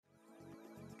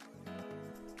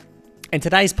In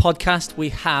today's podcast, we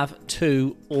have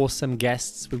two awesome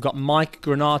guests. We've got Mike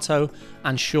Granato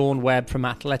and Sean Webb from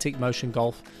Athletic Motion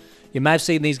Golf. You may have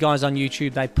seen these guys on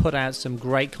YouTube. They put out some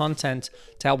great content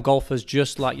to help golfers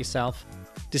just like yourself.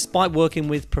 Despite working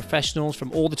with professionals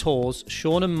from all the tours,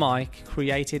 Sean and Mike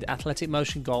created Athletic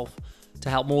Motion Golf to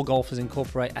help more golfers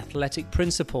incorporate athletic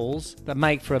principles that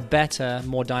make for a better,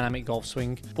 more dynamic golf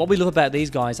swing. What we love about these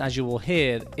guys, as you will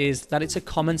hear, is that it's a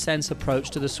common sense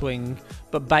approach to the swing,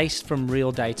 but based from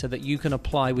real data that you can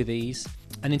apply with ease.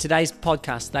 And in today's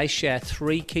podcast, they share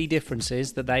three key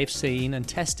differences that they've seen and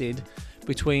tested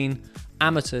between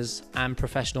amateurs and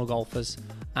professional golfers.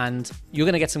 And you're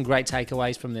going to get some great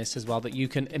takeaways from this as well that you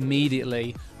can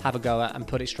immediately have a go at and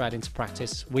put it straight into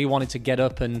practice. We wanted to get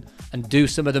up and do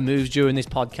some of the moves during this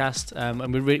podcast,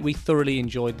 and we thoroughly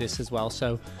enjoyed this as well,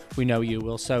 so we know you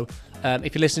will. So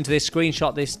if you're listening to this,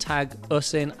 screenshot this, tag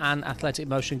us in and Athletic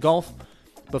Motion Golf.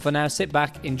 But for now, sit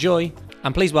back, enjoy,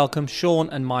 and please welcome Sean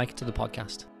and Mike to the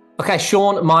podcast. Okay,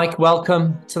 Sean, Mike,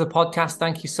 welcome to the podcast.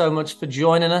 Thank you so much for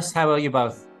joining us. How are you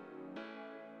both?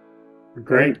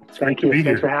 Great. Thank you.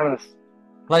 Thanks for having us.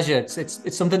 Pleasure.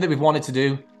 It's something that we've wanted to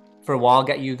do for a while.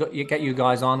 Get you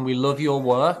guys on. We love your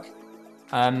work.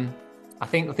 I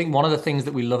think one of the things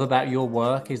that we love about your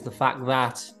work is the fact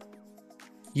that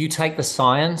you take the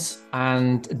science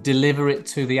and deliver it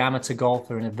to the amateur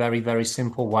golfer in a very, very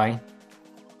simple way,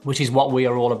 which is what we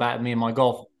are all about at Me and My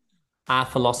Golf. Our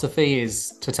philosophy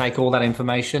is to take all that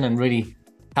information and really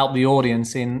help the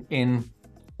audience in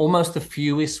almost the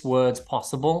fewest words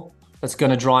possible. That's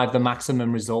going to drive the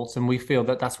maximum results. And we feel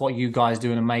that that's what you guys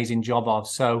do an amazing job of.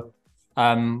 So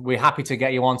we're happy to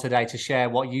get you on today to share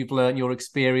what you've learned, your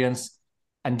experience,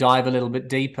 and dive a little bit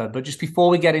deeper. But just before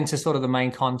we get into sort of the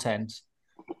main content,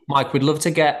 Mike, we'd love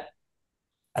to get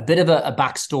a bit of a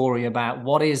backstory about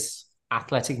what is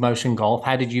Athletic Motion Golf?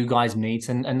 How did you guys meet?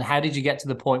 And how did you get to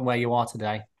the point where you are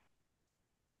today?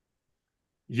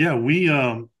 Yeah,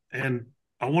 and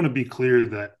I want to be clear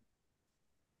that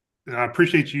I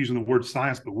appreciate you using the word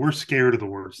science, but we're scared of the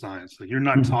word science. So you're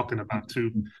not talking about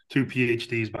two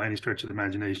PhDs by any stretch of the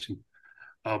imagination.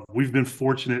 We've been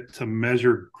fortunate to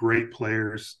measure great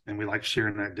players, and we like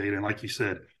sharing that data. And like you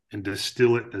said, and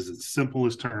distill it as simple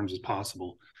as terms as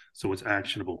possible, so it's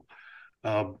actionable.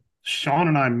 Sean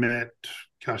and I met,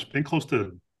 been close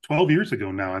to 12 years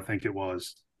ago now, I think it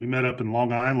was. We met up in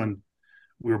Long Island.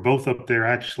 We were both up there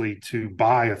actually to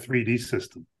buy a 3D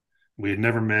system. We had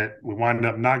never met. We wound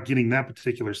up not getting that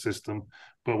particular system,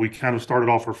 but we kind of started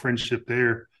off our friendship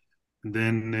there. And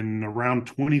then in around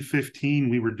 2015,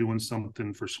 we were doing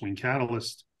something for Swing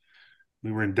Catalyst.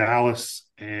 We were in Dallas,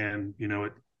 and,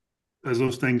 as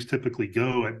those things typically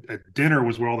go, at dinner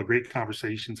was where all the great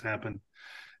conversations happen.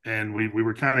 And we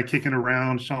were kind of kicking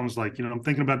around. Sean was like, I'm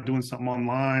thinking about doing something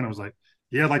online. I was like,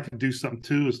 yeah, I'd like to do something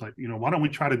too. It's like, why don't we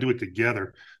try to do it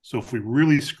together? So if we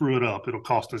really screw it up, it'll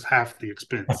cost us half the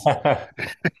expense.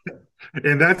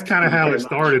 And that's kind of how it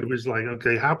started. It was like,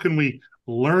 okay, how can we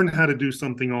learn how to do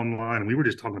something online? And we were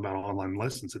just talking about online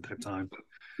lessons at that time,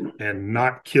 and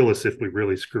not kill us if we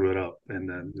really screw it up. And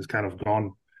then it's kind of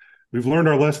gone. We've learned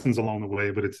our lessons along the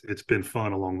way, but it's been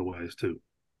fun along the ways too.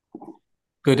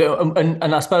 Good.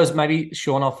 And I suppose maybe,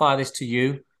 Sean, I'll fire this to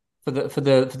you. For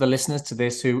the listeners to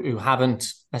this who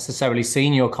haven't necessarily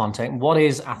seen your content, what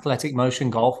is Athletic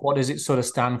Motion Golf? What does it sort of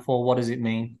stand for? What does it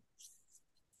mean?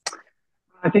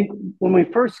 I think when we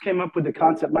first came up with the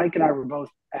concept, Mike and I were both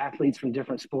athletes from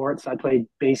different sports. I played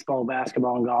baseball,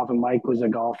 basketball, and golf, and Mike was a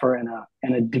golfer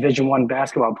and a Division I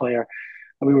basketball player.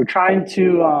 And we were trying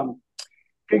to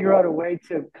figure out a way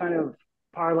to kind of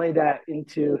parlay that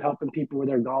into helping people with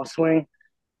their golf swing.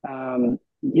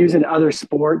 Using other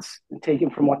sports and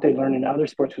taking from what they learn in other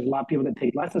sports, because a lot of people that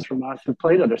take lessons from us have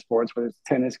played other sports, whether it's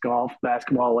tennis, golf,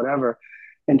 basketball, whatever,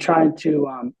 and trying to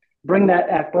bring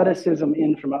that athleticism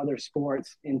in from other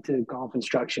sports into golf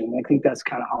instruction. And I think that's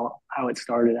kind of how it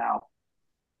started out.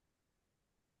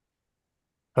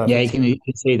 Perfect. Yeah, you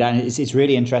can see that. It's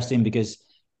really interesting because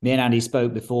me and Andy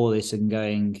spoke before this and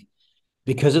going,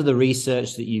 because of the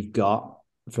research that you've got,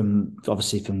 from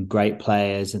great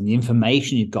players and the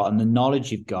information you've got and the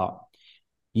knowledge you've got,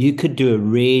 you could do a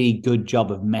really good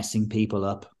job of messing people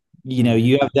up. You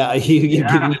have that,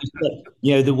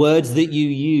 the words that you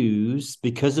use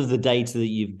because of the data that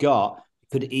you've got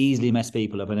could easily mess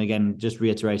people up. And again, just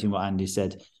reiterating what Andy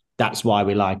said, that's why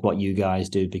we like what you guys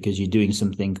do, because you're doing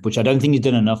something which I don't think you've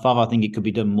done enough of. I think it could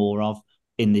be done more of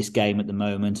in this game at the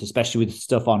moment, especially with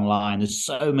stuff online. There's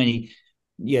so many,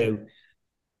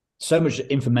 so much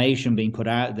information being put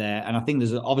out there. And I think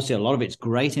there's obviously a lot of it's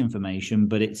great information,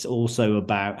 but it's also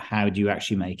about how do you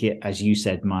actually make it, as you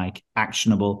said, Mike,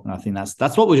 actionable. And I think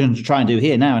that's what we're going to try and do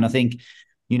here now. And I think,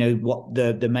 what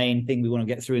the main thing we want to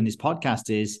get through in this podcast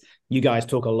is you guys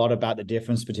talk a lot about the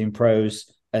difference between pros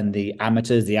and the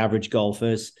amateurs, the average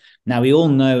golfers. Now, we all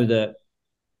know that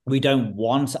we don't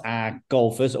want our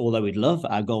golfers, although we'd love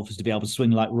our golfers to be able to swing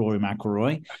like Rory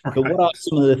McIlroy. Right. But what are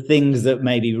some of the things that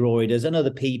maybe Rory does and other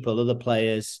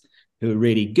players who are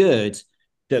really good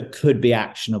that could be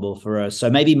actionable for us?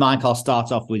 So maybe, Mike, I'll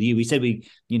start off with you. We said we'd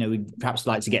perhaps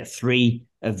like to get 3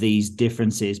 of these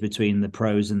differences between the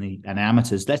pros and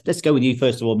amateurs. Let's go with you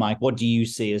first of all, Mike. What do you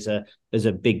see as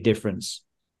a big difference?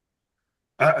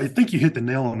 I think you hit the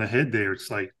nail on the head there.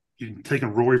 It's like taking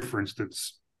Rory, for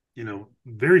instance.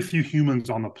 Very few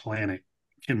humans on the planet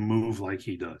can move like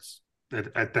he does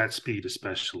at that speed,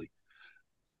 especially.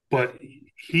 But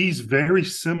he's very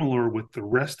similar with the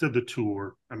rest of the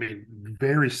tour. I mean,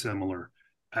 very similar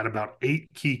at about 8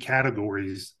 key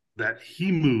categories that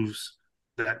he moves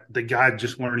that the guy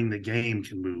just learning the game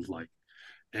can move like.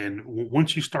 And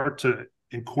once you start to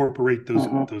incorporate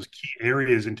those key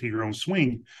areas into your own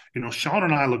swing, Sean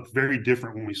and I look very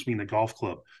different when we swing the golf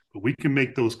club, but we can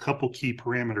make those couple key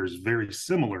parameters very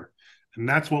similar. And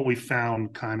that's what we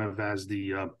found kind of as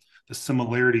the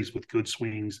similarities with good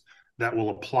swings that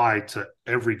will apply to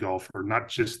every golfer, not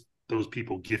just those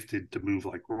people gifted to move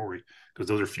like Rory, because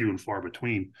those are few and far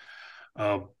between.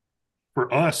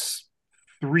 For us,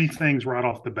 3 things right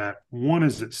off the bat. One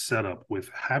is its setup with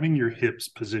having your hips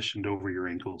positioned over your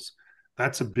ankles.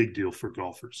 That's a big deal for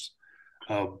golfers.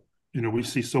 We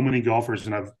see so many golfers,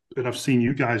 and I've seen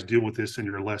you guys deal with this in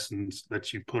your lessons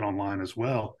that you put online as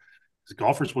well. Is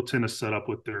golfers will tend to set up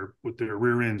with their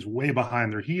rear ends way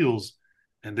behind their heels,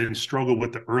 and then struggle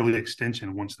with the early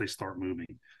extension once they start moving.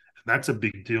 And that's a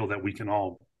big deal that we can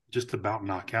all just about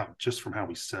knock out just from how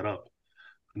we set up.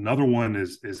 Another one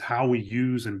is how we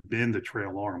use and bend the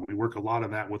trail arm. We work a lot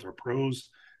of that with our pros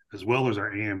as well as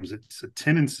our AMs. It's a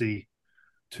tendency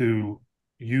to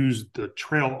use the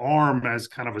trail arm as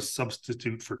kind of a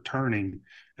substitute for turning.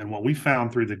 And what we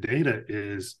found through the data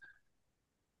is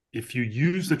if you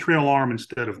use the trail arm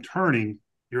instead of turning,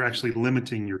 you're actually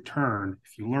limiting your turn.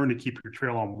 If you learn to keep your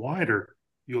trail arm wider,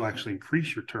 you'll actually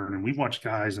increase your turn. And we watch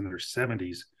guys in their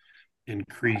 70s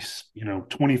increase,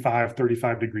 25,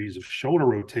 35 degrees of shoulder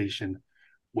rotation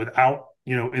without,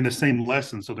 in the same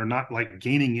lesson. So they're not like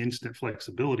gaining instant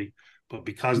flexibility, but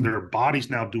because their body's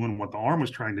now doing what the arm was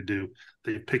trying to do,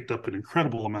 they've picked up an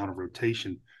incredible amount of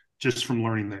rotation just from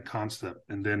learning that concept.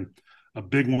 And then a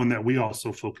big one that we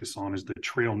also focus on is the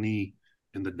trail knee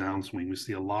in the downswing. We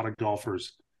see a lot of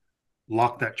golfers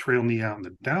lock that trail knee out in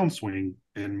the downswing,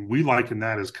 and we liken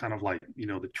that as kind of like,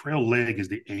 the trail leg is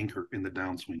the anchor in the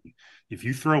downswing. If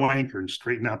you throw anchor and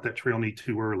straighten out that trail knee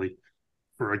too early,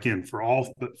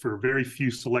 for very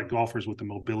few select golfers with the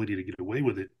mobility to get away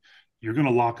with it, you're going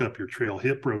to lock up your trail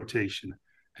hip rotation,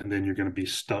 and then you're going to be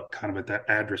stuck kind of at that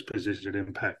address position at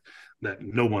impact that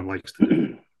no one likes to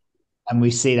do. And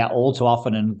we see that all too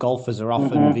often, and golfers are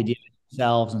often videoing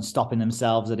themselves and stopping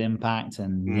themselves at impact,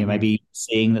 and maybe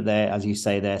seeing that as you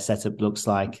say, their setup looks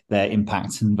like their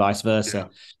impact and vice versa.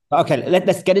 Yeah. Okay,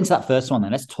 let's get into that first one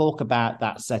then. Let's talk about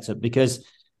that setup, because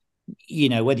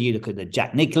whether you look at the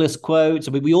Jack Nicklaus quotes,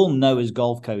 we all know as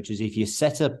golf coaches, if your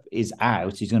setup is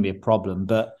out, it's going to be a problem.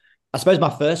 But I suppose my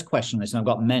first question on this, and I've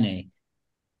got many,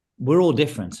 we're all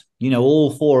different.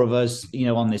 All 4 of us,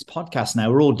 on this podcast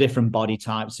now, we're all different body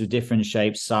types with different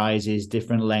shapes, sizes,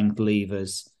 different length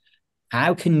levers.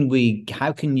 How do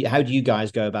you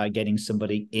guys go about getting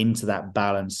somebody into that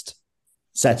balanced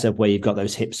setup where you've got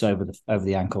those hips over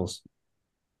the ankles?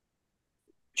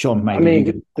 Sean,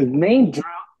 maybe the main drill.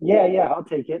 Yeah, I'll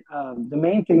take it. The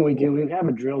main thing we do, we have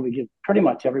a drill we give pretty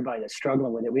much everybody that's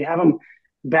struggling with it. We have them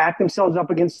back themselves up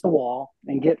against the wall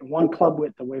and get 1 club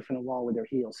width away from the wall with their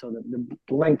heel. So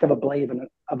the length of a blade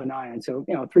of an iron. So,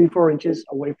 3-4 inches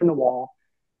away from the wall,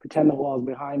 pretend the wall is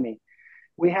behind me.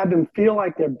 We have them feel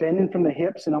like they're bending from the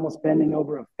hips and almost bending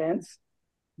over a fence.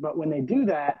 But when they do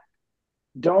that,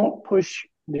 don't push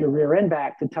their rear end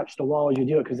back to touch the wall as you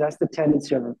do it, because that's the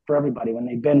tendency for everybody. When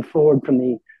they bend forward from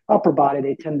the upper body,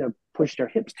 they tend to push their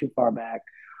hips too far back.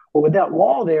 Well, with that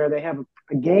wall there, they have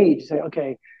a gauge. Say,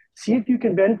 okay, see if you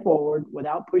can bend forward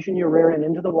without pushing your rear end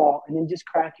into the wall, and then just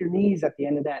crack your knees at the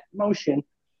end of that motion.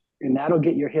 And that'll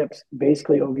get your hips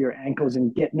basically over your ankles,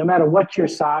 and no matter what your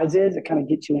size is, it kind of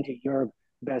gets you into your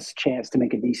best chance to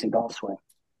make a decent golf swing.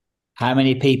 How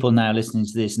many people now listening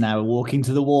to this now are walking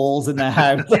to the walls in their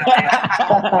house?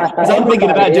 I'm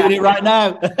thinking about doing it right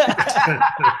now.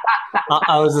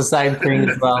 I was the same thing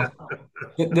as well.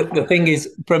 The thing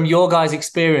is, from your guys'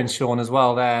 experience, Sean, as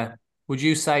well, there, would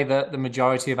you say that the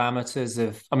majority of amateurs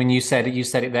have, I mean, you said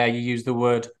it there, you used the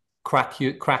word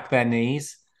crack their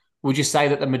knees. Would you say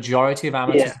that the majority of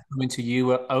amateurs Yeah, coming to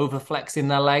you are over flexing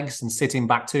their legs and sitting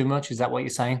back too much? Is that what you're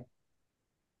saying?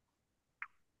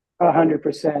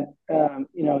 100%.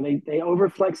 You know, they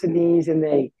overflex the knees and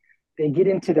they get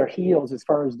into their heels as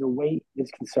far as the weight is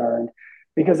concerned,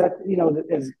 because that, you know,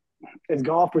 as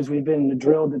golfers, we've been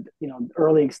drilled that, you know,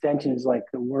 early extension is like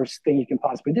the worst thing you can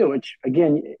possibly do, which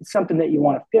again, it's something that you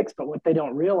want to fix. But what they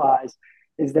don't realize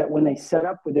is that when they set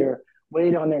up with their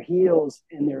weight on their heels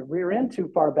and their rear end too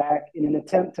far back in an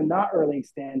attempt to not early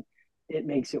extend, it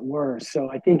makes it worse. So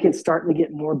I think it's starting to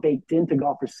get more baked into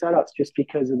golfer setups just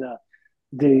because of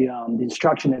the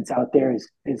instruction that's out there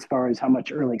as far as how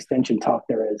much early extension talk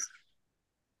there is.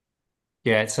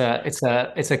 Yeah, it's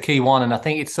a key one, and I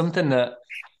think it's something that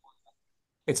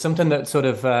sort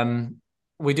of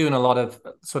we're doing a lot of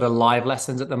sort of live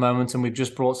lessons at the moment, and we've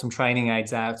just brought some training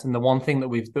aids out. And the one thing that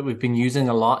we've been using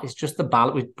a lot is just the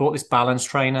balance. We've brought this balance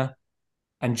trainer,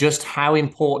 and just how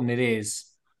important it is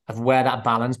of where that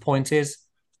balance point is.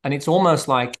 And it's almost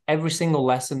like every single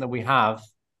lesson that we have,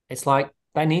 it's like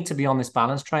they need to be on this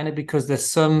balance trainer because there's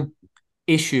some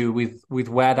issue with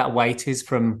where that weight is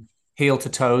from heel to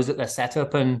toes at their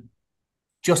setup, and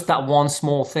just that one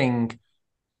small thing,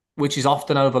 which is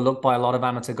often overlooked by a lot of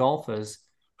amateur golfers,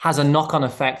 has a knock-on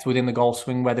effect within the golf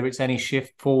swing, whether it's any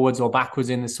shift forwards or backwards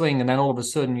in the swing. And then all of a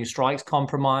sudden your strike's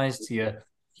compromised, your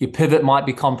pivot might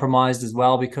be compromised as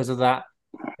well because of that.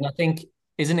 And I think,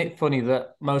 isn't it funny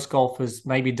that most golfers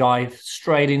maybe dive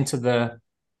straight into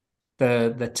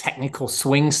the technical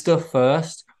swing stuff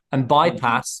first and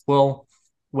bypass, well,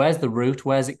 where's the root?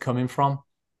 Where's it coming from?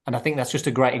 And I think that's just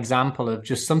a great example of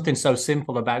just something so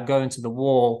simple about going to the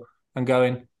wall and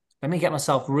going, let me get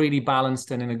myself really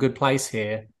balanced and in a good place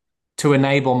here to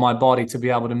enable my body to be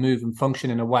able to move and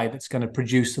function in a way that's going to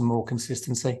produce some more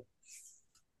consistency.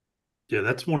 Yeah,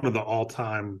 that's one of the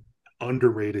all-time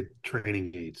underrated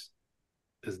training aids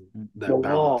is that The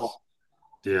balance. wall.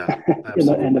 Yeah, and the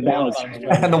absolutely. balance.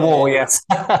 And the wall, yes.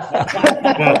 Well,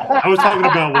 I was talking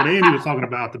about what Andy was talking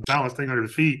about, the balance thing under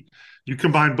the feet. You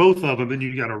combine both of them, then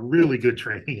you got a really good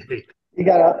training aid. You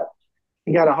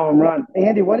got a home run.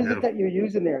 Andy, what is Yeah. it that you're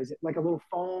using there? Is it like a little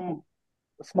foam,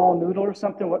 a small noodle or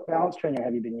something? What balance trainer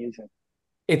have you been using?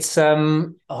 It's I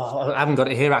haven't got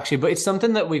it here actually, but it's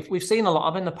something that we've seen a lot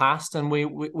of in the past, and we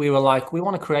were like, we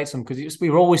want to create some because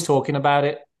we were always talking about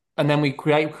it, and then we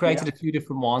created a few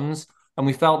different ones, and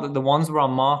we felt that the ones that were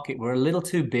on market were a little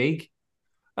too big,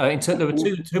 they were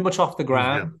too much off the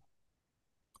ground, Yeah.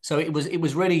 so it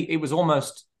was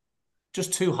almost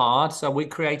just too hard. So we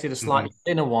created a slightly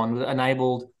thinner one that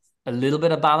enabled a little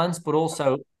bit of balance, but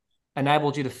also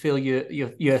enabled you to feel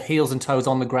your heels and toes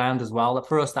on the ground as well.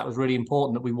 For us, that was really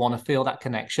important that we want to feel that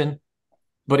connection,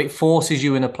 but it forces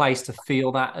you in a place to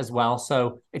feel that as well.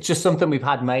 So it's just something we've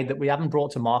had made that we haven't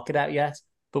brought to market out yet,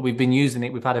 but we've been using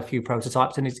it. We've had a few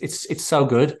prototypes and it's so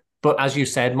good. But as you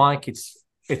said, Mike,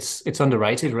 it's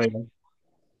underrated really.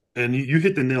 And you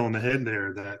hit the nail on the head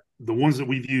there that the ones that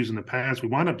we've used in the past, we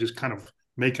wind up just kind of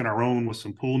making our own with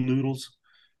some pool noodles,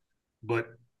 but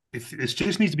it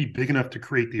just needs to be big enough to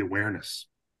create the awareness,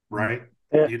 right?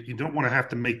 Yeah. You don't want to have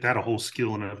to make that a whole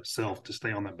skill in and of itself to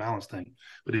stay on that balance thing.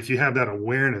 But if you have that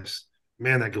awareness,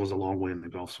 man, that goes a long way in the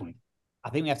golf swing. I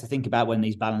think we have to think about when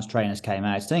these balance trainers came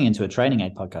out. It's turning into a training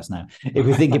aid podcast now. If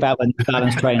we think about when these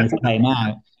balance trainers came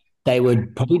out, they were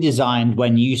probably designed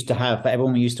when you used to have,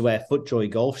 everyone used to wear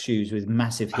FootJoy golf shoes with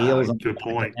massive heels. Good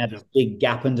point. They had this big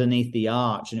gap underneath the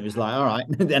arch, and it was like, all right,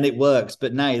 then it works.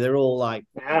 But now they're all like,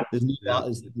 there's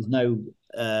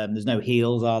no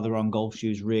heels, are there, on golf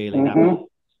shoes really?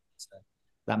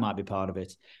 That might be part of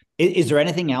it. Is there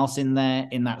anything else in there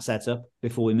in that setup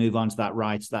before we move on to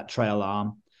that trail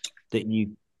arm that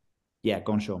you? Yeah,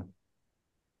 go on, Sean.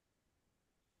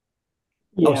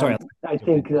 Yeah, oh, sorry. I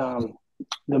think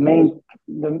the main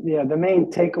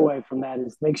takeaway from that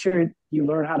is make sure you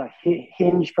learn how to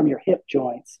hinge from your hip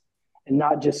joints and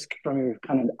not just from your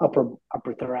kind of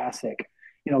upper thoracic.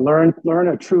 You know, learn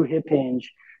a true hip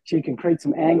hinge so you can create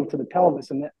some angle to the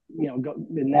pelvis, and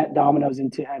that dominoes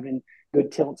into having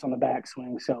good tilts on the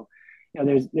backswing. So, you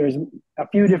know, there's a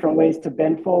few different ways to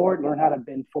bend forward. Learn how to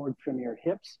bend forward from your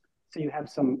hips so you have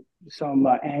some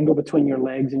angle between your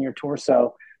legs and your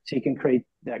torso, so you can create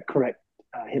that correct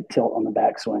hip tilt on the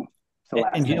backswing. So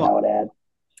last thing I would add.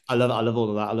 I love all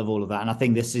of that. And I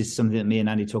think this is something that me and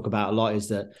Andy talk about a lot, is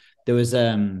that there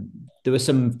were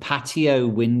some patio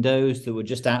windows that were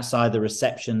just outside the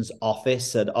reception's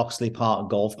office at Oxley Park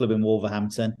Golf Club in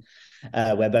Wolverhampton,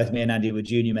 where both me and Andy were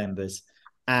junior members.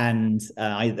 And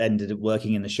I ended up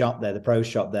working in the shop there, the pro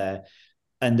shop there.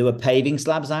 And there were paving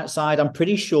slabs outside. I'm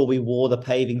pretty sure we wore the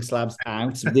paving slabs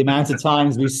out. The amount of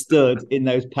times we stood in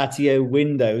those patio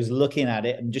windows looking at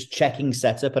it and just checking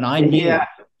setup. And I knew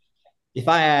if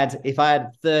I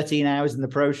had 13 hours in the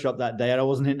pro shop that day and I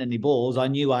wasn't hitting any balls, I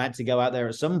knew I had to go out there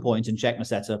at some point and check my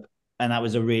setup. And that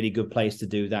was a really good place to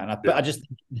do that. But I just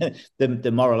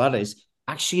the moral of it is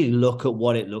actually look at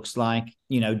what it looks like.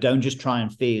 Don't just try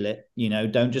and feel it.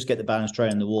 Don't just get the balance tray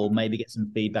on the wall. Maybe get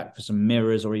some feedback for some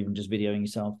mirrors or even just videoing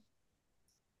yourself.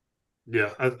 Yeah,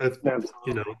 it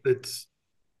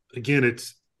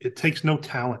takes no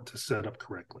talent to set up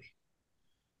correctly,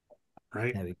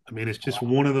 right? I mean, it's just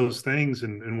one of those things,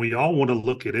 and we all want to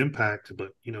look at impact,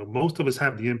 but most of us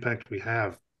have the impact we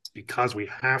have because we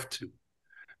have to,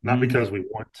 not because we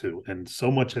want to, and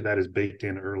so much of that is baked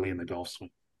in early in the golf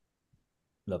swing.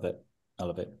 Love it. I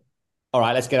love it. All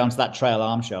right, let's get on to that trail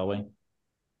arm, shall we?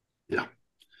 Yeah.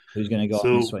 Who's going to go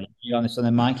on this one? You on this one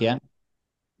then, Mike, yeah?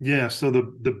 Yeah, so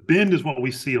the bend is what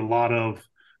we see a lot of,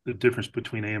 the difference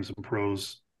between AMs and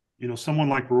pros. Someone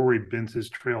like Rory bends his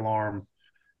trail arm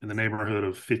in the neighborhood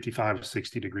of 55 to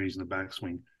 60 degrees in the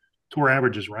backswing. Tour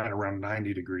average is right around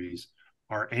 90 degrees.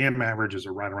 Our AM averages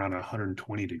are right around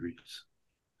 120 degrees.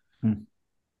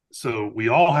 So we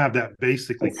all have that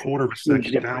basically quarter of a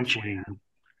second downswing,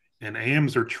 and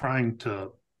AMs are trying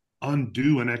to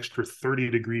undo an extra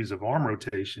 30 degrees of arm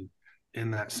rotation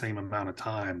in that same amount of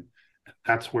time.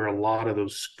 That's where a lot of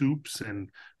those scoops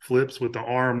and flips with the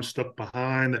arms stuck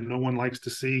behind that no one likes to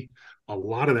see, a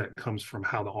lot of that comes from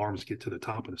how the arms get to the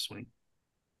top of the swing.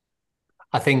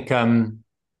 I think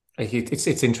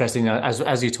it's interesting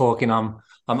as you're talking. I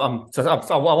want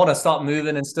to start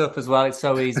moving and stuff as well. It's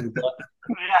so easy. But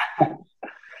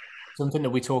something that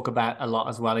we talk about a lot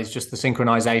as well is just the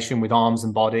synchronization with arms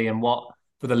and body. And what,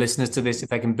 for the listeners to this, if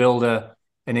they can build an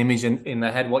image in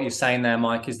their head, what you're saying there,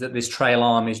 Mike, is that this trail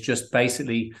arm is just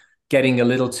basically getting a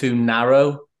little too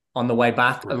narrow on the way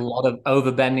back, a lot of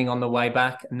overbending on the way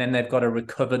back, and then they've got to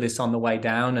recover this on the way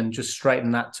down and just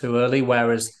straighten that too early.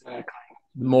 Whereas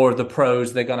more of the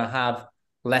pros, they're going to have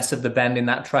less of the bend in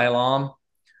that trail arm,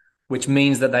 which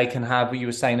means that they can have, what you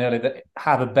were saying earlier, that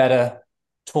have a better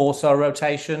torso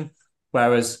rotation,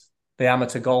 whereas the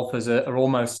amateur golfers are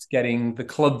almost getting the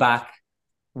club back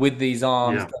with these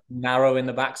arms narrow in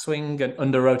the backswing and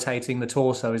under rotating the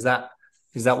torso. Is that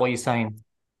what you're saying?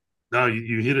 No,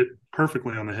 you hit it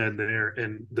perfectly on the head there.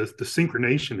 And the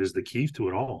synchronization is the key to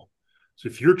it all. So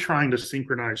if you're trying to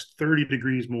synchronize 30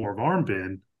 degrees more of arm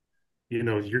bend,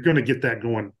 you're going to get that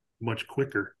going much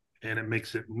quicker, and it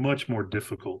makes it much more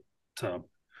difficult to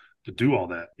do all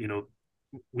that.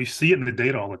 We see it in the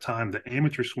data all the time. The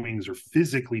amateur swings are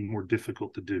physically more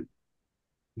difficult to do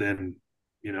than,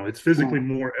 it's physically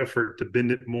more effort to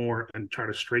bend it more and try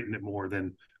to straighten it more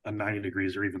than a 90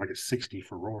 degrees or even like a 60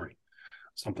 for Rory,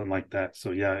 something like that.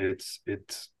 So yeah,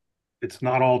 it's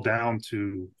not all down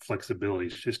to flexibility.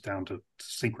 It's just down to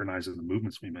synchronizing the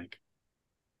movements we make.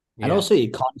 And also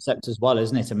your concept as well,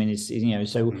 isn't it? I mean,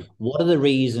 so what are the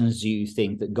reasons you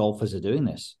think that golfers are doing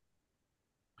this?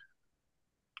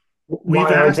 We've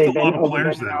asked a lot of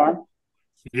players that.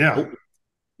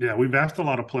 Yeah, we've asked a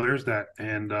lot of players that,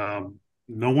 and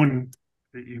no one.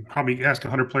 You probably ask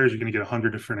 100 players, you're going to get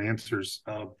 100 different answers.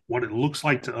 What it looks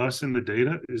like to us in the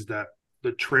data is that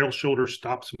the trail shoulder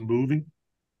stops moving.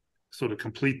 So to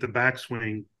complete the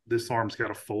backswing, this arm's got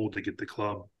to fold to get the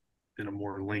club in a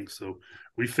more length. So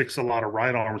we fix a lot of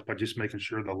right arms by just making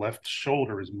sure the left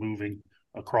shoulder is moving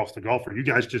across the golfer. You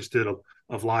guys just did a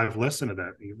live lesson of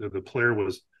that. The player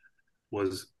was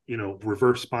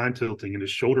reverse spine tilting, and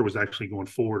his shoulder was actually going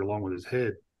forward along with his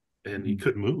head, and he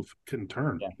couldn't move, couldn't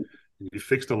turn. And you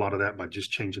fixed a lot of that by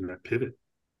just changing that pivot.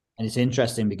 And it's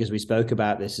interesting because we spoke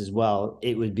about this as well.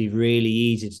 It would be really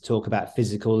easy to talk about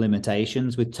physical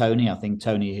limitations with Tony. I think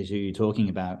Tony is who you're talking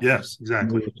about. Yes,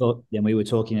 exactly. Then we were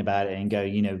talking about it and go,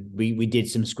 we did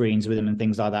some screens with him and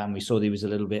things like that, and we saw there was a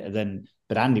little bit of then.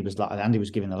 But Andy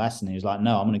was giving the lesson. He was like,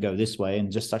 "No, I'm going to go this way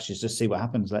and just see what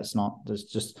happens. Let's not. There's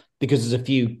just because there's a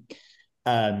few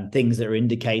things that are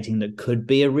indicating that could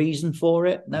be a reason for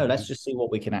it. No, let's just see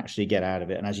what we can actually get out of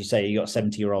it. And as you say, you got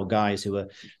 70-year-old guys who are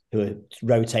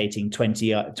rotating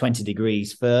 20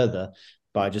 degrees further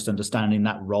by just understanding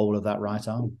that role of that right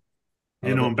arm.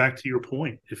 And back to your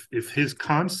point, if his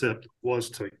concept was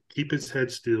to keep his head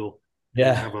still,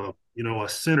 and have a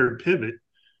centered pivot,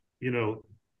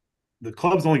 the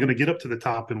club's only going to get up to the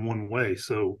top in one way.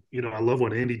 So, I love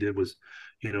what Andy did was,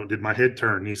 did my head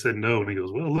turn? And he said no. And he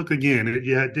goes, well, look again.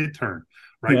 Yeah, it did turn.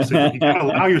 Right. So you got to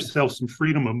allow yourself some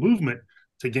freedom of movement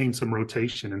to gain some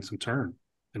rotation and some turn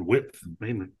and width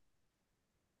mainly.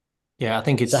 Yeah, I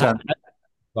think it's.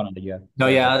 No,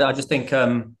 yeah, I just think.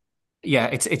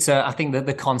 It's. I think that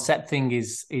the concept thing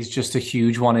is just a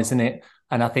huge one, isn't it?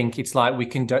 And I think it's like we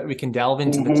can delve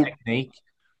into the technique,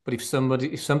 but if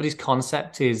somebody's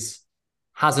concept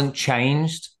hasn't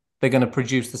changed, they're going to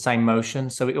produce the same motion.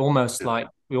 So it almost like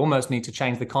we almost need to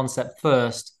change the concept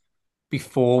first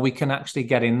before we can actually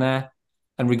get in there.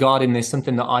 And regarding this,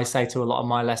 something that I say to a lot of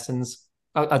my lessons,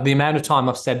 the amount of time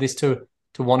I've said this to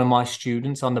one of my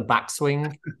students on the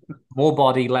backswing, more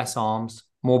body, less arms,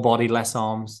 more body, less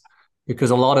arms,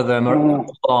 because a lot of them are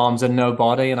arms and no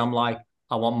body. And I'm like,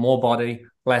 I want more body,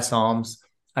 less arms.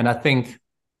 And I think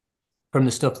from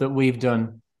the stuff that we've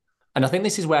done, and I think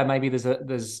this is where maybe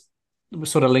there's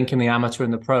sort of linking the amateur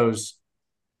and the pros.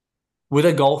 With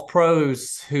a golf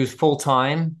pros who's full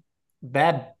time,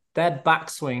 their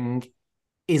backswing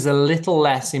is a little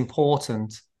less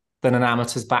important than an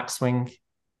amateur's backswing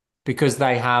because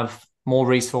they have more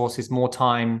resources, more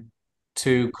time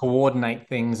to coordinate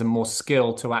things and more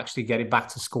skill to actually get it back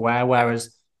to square.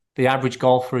 Whereas the average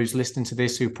golfer who's listening to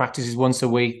this, who practices once a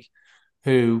week,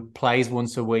 who plays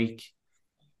once a week,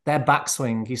 their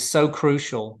backswing is so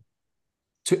crucial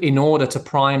in order to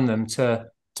prime them to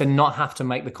not have to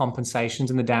make the compensations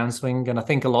in the downswing. And I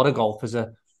think a lot of golfers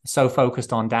are so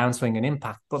focused on downswing and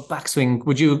impact, but backswing,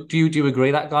 do you agree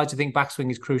that, guy? Do you think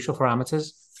backswing is crucial for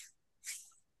amateurs?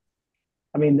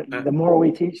 I mean, the more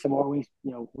we teach, the more we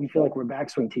feel like we're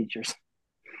backswing teachers.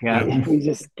 Yeah. We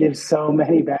just give so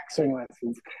many backswing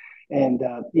lessons. And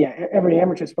every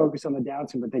amateur is focused on the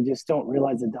downswing, but they just don't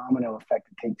realize the domino effect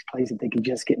that takes place if they can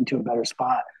just get into a better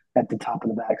spot at the top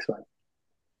of the backswing.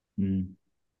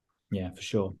 Yeah, for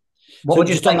sure. What would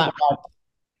you just say on that?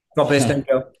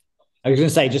 I was going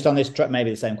to say, just on this, maybe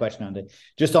the same question, Andy,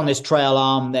 just on this trail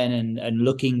arm then and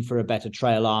looking for a better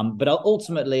trail arm, but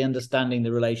ultimately understanding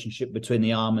the relationship between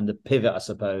the arm and the pivot, I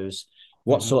suppose.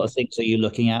 What sort of things are you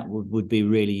looking at would be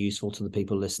really useful to the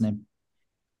people listening?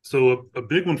 So a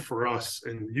big one for us,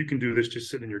 and you can do this just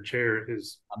sitting in your chair,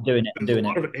 is I'm doing it. A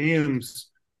lot of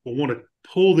AMs will want to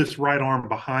pull this right arm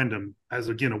behind them as,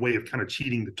 again, a way of kind of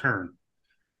cheating the turn.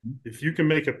 If you can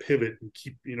make a pivot and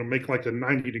keep, make like a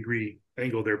 90-degree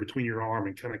angle there between your arm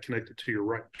and kind of connect it to your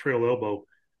right trail elbow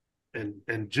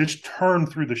and just turn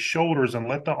through the shoulders and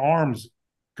let the arms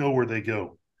go where they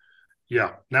go.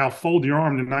 Yeah. Now fold your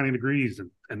arm to 90 degrees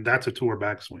and that's a tour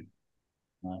backswing.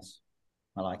 Nice.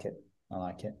 I like it.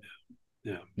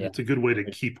 Yeah. It's a good way to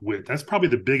keep width. That's probably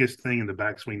the biggest thing in the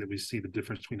backswing that we see the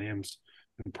difference between AMs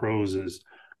and pros is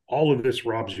all of this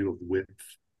robs you of width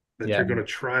that you're going to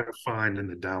try to find in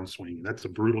the downswing. That's a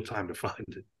brutal time to find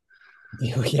it.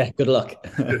 Yeah, good luck.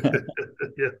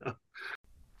 Yeah.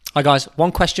 Hi guys,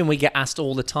 one question we get asked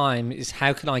all the time is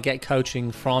how can I get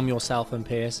coaching from yourself and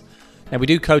Pierce? Now we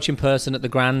do coach in person at the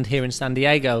Grand here in San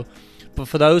Diego, but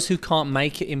for those who can't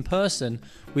make it in person,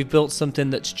 we've built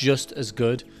something that's just as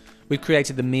good. We've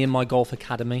created the Me and My Golf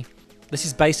Academy. This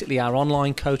is basically our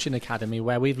online coaching academy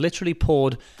where we've literally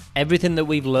poured everything that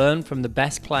we've learned from the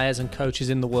best players and coaches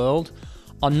in the world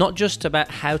on not just about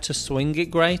how to swing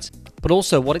it great, but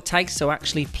also what it takes to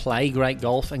actually play great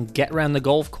golf and get around the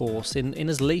golf course in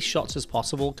as least shots as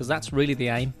possible, because that's really the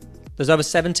aim. There's over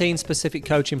 17 specific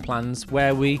coaching plans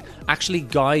where we actually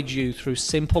guide you through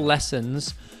simple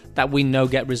lessons that we know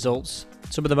get results.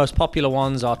 Some of the most popular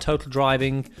ones are total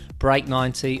driving, break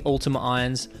 90, ultimate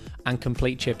irons, and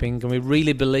complete chipping. And we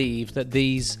really believe that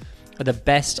these are the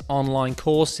best online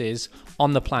courses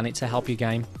on the planet to help your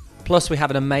game. Plus, we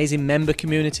have an amazing member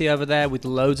community over there with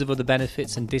loads of other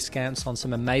benefits and discounts on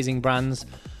some amazing brands.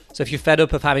 So if you're fed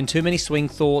up of having too many swing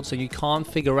thoughts and you can't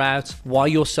figure out why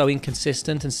you're so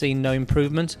inconsistent and seeing no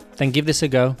improvement, then give this a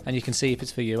go and you can see if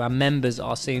it's for you. Our members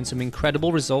are seeing some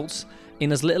incredible results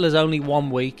in as little as only 1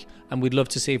 week, and we'd love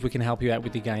to see if we can help you out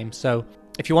with your game. So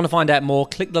if you want to find out more,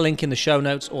 click the link in the show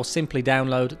notes or simply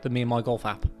download the Me and My Golf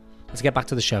app. Let's get back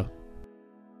to the show.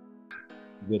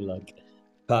 Good luck.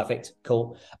 Perfect.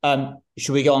 Cool.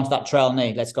 Should we go on to that trail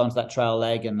knee? Let's go on to that trail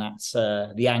leg, and that's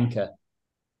the anchor.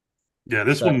 Yeah,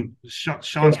 this one,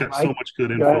 Sean's got so much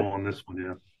good info on this one,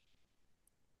 yeah.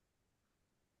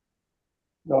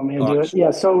 You want me to do it? Yeah,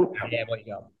 so what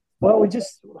you got? Well,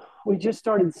 we just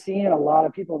started seeing a lot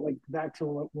of people, like back to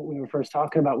what we were first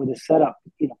talking about with the setup.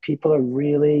 People are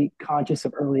really conscious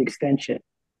of early extension,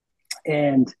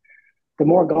 and the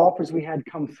more golfers we had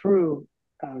come through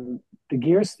the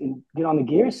gears and get on the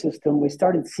gear system, we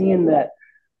started seeing that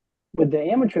with the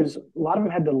amateurs, a lot of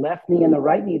them had the left knee and the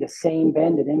right knee the same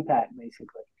bend at impact,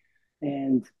 basically.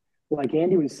 And like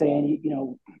Andy was saying,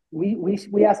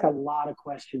 we ask a lot of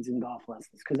questions in golf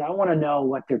lessons because I want to know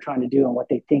what they're trying to do and what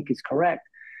they think is correct.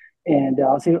 And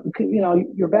I'll say,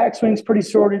 your backswing's pretty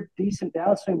sorted, decent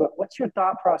downswing, but what's your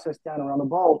thought process down around the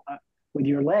ball with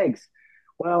your legs?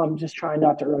 Well, I'm just trying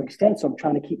not to early extend, so I'm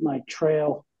trying to keep my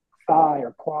trail thigh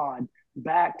or quad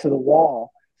back to the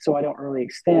wall so I don't early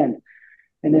extend.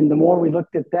 And then the more we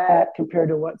looked at that compared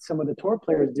to what some of the tour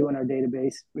players do in our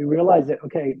database, we realized that,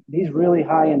 okay, these really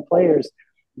high-end players,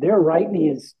 their right knee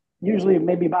is usually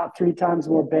maybe about 3 times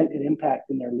more bent at impact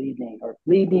than their lead knee, or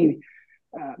lead knee,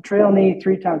 trail knee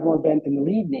 3 times more bent than the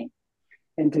lead knee.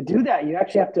 And to do that, you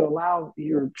actually have to allow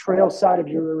your trail side of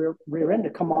your rear end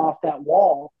to come off that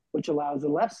wall, which allows the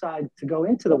left side to go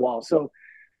into the wall. So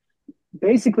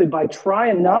basically, by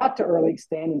trying not to early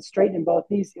extend and straightening both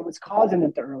knees, it was causing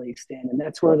them to early extend. And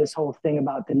that's where this whole thing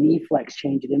about the knee flex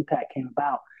change at impact came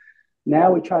about.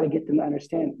 Now we try to get them to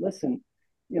understand, listen,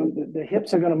 the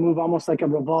hips are going to move almost like a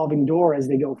revolving door as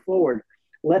they go forward.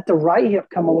 Let the right hip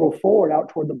come a little forward out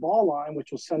toward the ball line,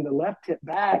 which will send the left hip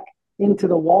back into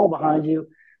the wall behind you.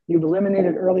 You've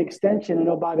eliminated early extension. And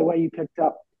oh, by the way, you picked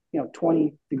up,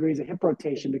 20 degrees of hip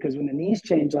rotation, because when the knees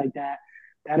change like that,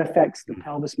 that affects the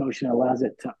pelvis motion and allows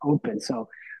it to open. So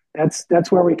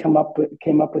that's where we came up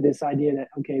with this idea that,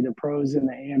 okay, the pros and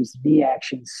the AM's knee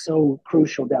action is so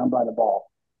crucial down by the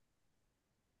ball.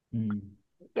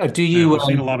 Do you? We've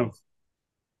seen a lot of.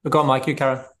 Go on, Mike. You,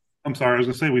 Karen. I'm sorry. I was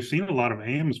going to say we've seen a lot of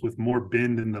AMs with more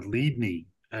bend in the lead knee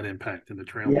at impact in the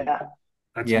trail knee.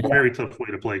 That's a very tough way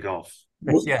to play golf.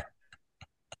 Yeah.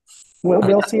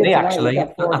 We'll see it tonight. Actually,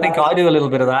 I think I do a little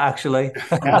bit of that, actually.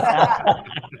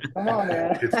 Come on,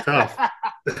 man. It's tough.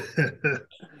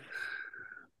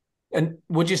 And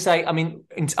would you say, I mean,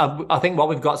 I think what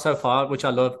we've got so far, which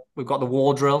I love, we've got the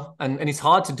wall drill, and it's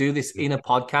hard to do this in a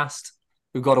podcast.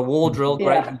 We've got a wall drill,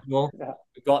 great visual.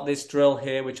 We've got this drill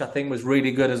here, which I think was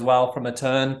really good as well from a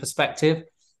turn perspective.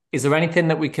 Is there anything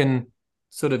that we can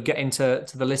sort of get into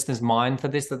the listener's mind for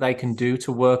this that they can do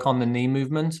to work on the knee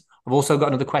movement? I've also got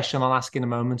another question I'll ask in a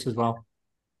moment as well.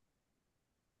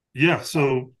 Yeah,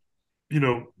 so,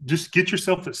 just get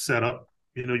yourself at setup,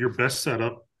 your best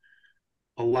setup.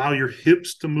 Allow your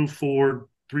hips to move forward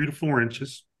 3 to 4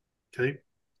 inches, okay?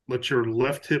 Let your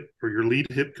left hip or your lead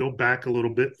hip go back a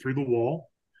little bit through the wall,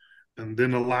 and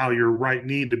then allow your right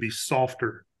knee to be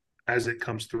softer as it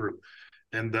comes through.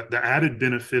 And the added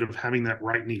benefit of having that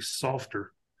right knee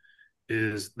softer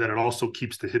is that it also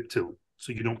keeps the hip tilt.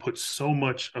 So you don't put so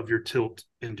much of your tilt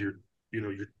into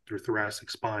your thoracic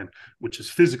spine, which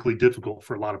is physically difficult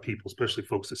for a lot of people, especially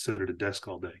folks that sit at a desk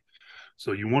all day.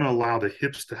 So you want to allow the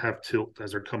hips to have tilt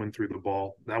as they're coming through the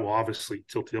ball. That will obviously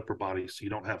tilt the upper body, so you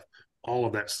don't have all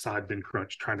of that side bend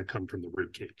crunch trying to come from the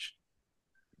rib cage.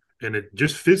 And it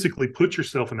just physically put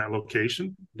yourself in that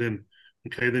location, then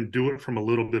do it from a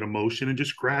little bit of motion and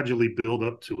just gradually build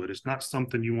up to it. It's not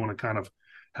something you want to kind of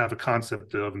have a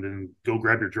concept of and then go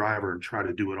grab your driver and try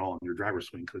to do it all in your driver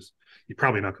swing, because you're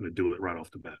probably not going to do it right off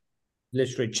the bat.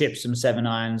 Literally chip some 7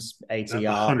 irons, 80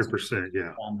 yards. 100%,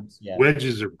 yeah.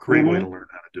 Wedges are a great way to learn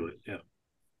how to do it.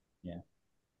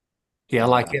 Yeah, I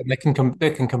like it. They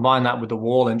can combine that with the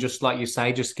wall and just like you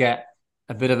say, just get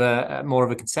a bit of a more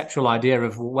of a conceptual idea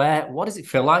of what does it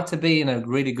feel like to be in a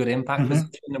really good impact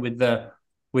position with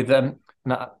them.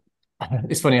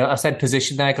 It's funny, I said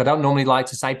position there, because I don't normally like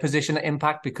to say position at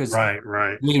impact, because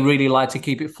we really like to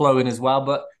keep it flowing as well.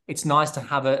 But it's nice to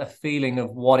have a feeling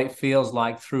of what it feels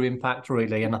like through impact,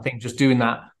 really. And I think just doing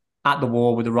that at the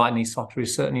wall with the right knee softer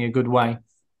is certainly a good way.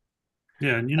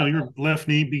 Yeah, and your left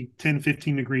knee be 10,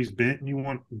 15 degrees bent, and you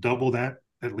want double that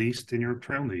at least in your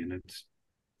trail knee. And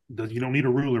you don't need a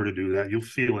ruler to do that. You'll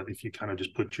feel it if you kind of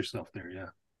just put yourself there, yeah.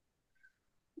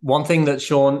 One thing that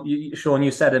Sean,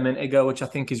 you said a minute ago, which I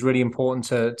think is really important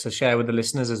to share with the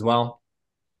listeners as well,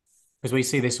 because we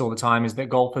see this all the time, is that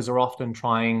golfers are often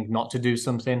trying not to do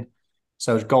something.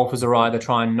 So golfers are either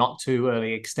trying not to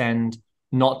early extend,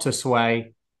 not to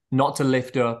sway, not to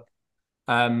lift up.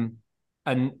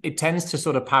 And it tends to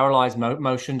sort of paralyze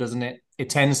motion, doesn't it?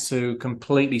 It tends to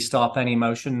completely stop any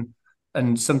motion.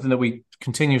 And something that we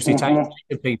continuously take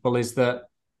to people is that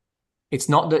it's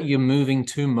not that you're moving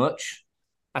too much.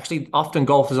 Actually, often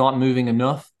golfers aren't moving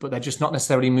enough, but they're just not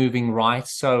necessarily moving right.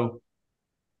 So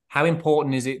how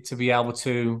important is it to be able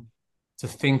to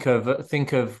think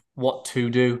of what to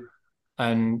do,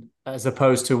 and as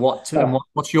opposed to what to, and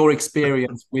what's your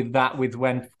experience with that, with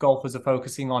when golfers are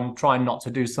focusing on trying not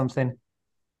to do something?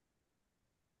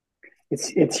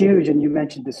 It's huge. And you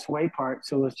mentioned the sway part.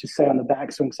 So let's just say on the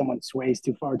backswing, someone sways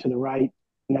too far to the right.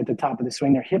 and at the top of the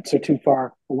swing, their hips are too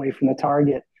far away from the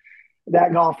target.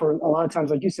 That golfer, a lot of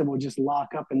times, like you said, will just lock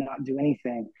up and not do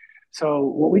anything. So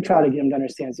what we try to get them to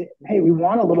understand is, hey, we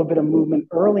want a little bit of movement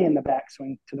early in the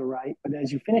backswing to the right, but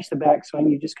as you finish the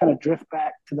backswing, you just kind of drift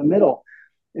back to the middle.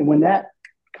 And when that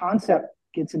concept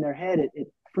gets in their head, it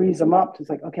frees them up. It's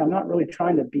like, okay, I'm not really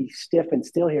trying to be stiff and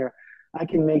still here. I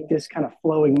can make this kind of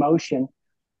flowing motion,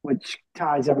 which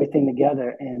ties everything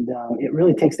together. And it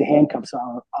really takes the handcuffs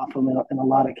off them in a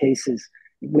lot of cases.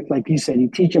 Like you said, you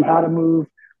teach them how to move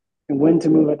and when to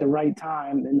move at the right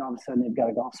time, then all of a sudden they've got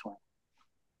a golf swing.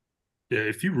 Yeah,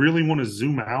 if you really want to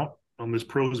zoom out on this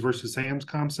pros versus AMs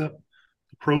concept,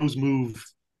 the pros move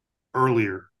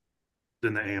earlier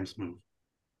than the AMs move.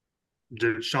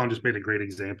 Sean just made a great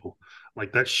example.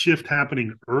 Like that shift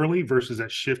happening early versus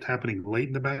that shift happening late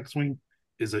in the backswing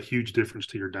is a huge difference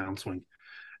to your downswing.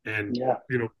 And,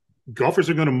 golfers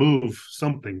are going to move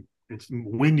something. It's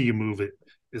when do you move it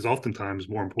is oftentimes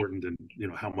more important than,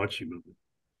 how much you move it.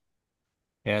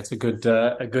 Yeah, it's a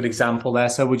good example there.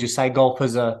 So would you say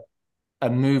golfers are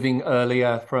moving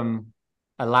earlier from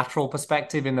a lateral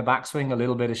perspective in the backswing, a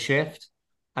little bit of shift,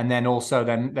 and then also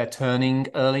they're turning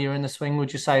earlier in the swing,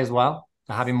 would you say as well?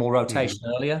 They're having more rotation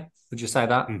earlier? Would you say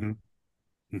that?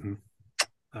 Mm-hmm. Mm-hmm.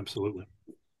 Absolutely.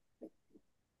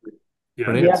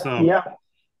 Yeah, it's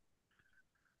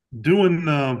doing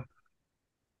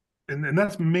and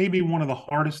that's maybe one of the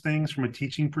hardest things from a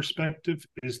teaching perspective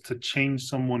is to change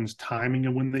someone's timing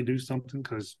of when they do something,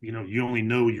 because you only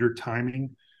know your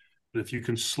timing. But if you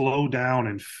can slow down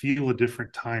and feel a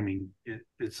different timing,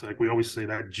 it's like we always say,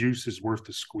 that juice is worth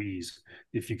the squeeze.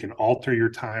 If you can alter your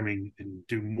timing and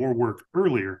do more work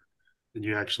earlier, then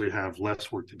you actually have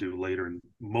less work to do later. And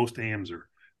most AMs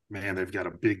they've got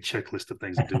a big checklist of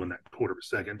things to do in that quarter of a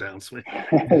second downswing.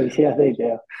 Yeah, they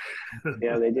do.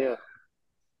 Yeah, they do.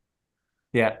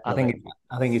 Yeah, I think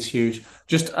it's huge.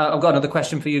 Just I've got another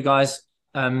question for you guys.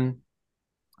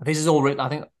 This is all written. I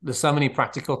think there's so many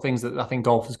practical things that I think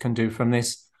golfers can do from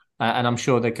this, and I'm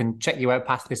sure they can check you out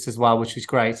past this as well, which is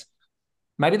great.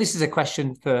 Maybe this is a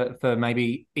question for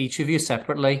maybe each of you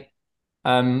separately.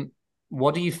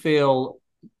 What do you feel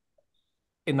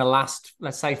in the last,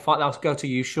 let's say, I'll go to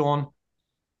you, Sean.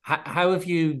 How have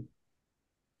you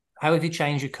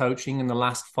changed your coaching in the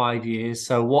last 5 years?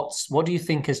 So what do you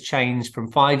think has changed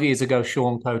from 5 years ago,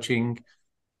 Sean, coaching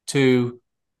to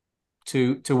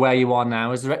where you are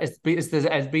now? Has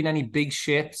there been any big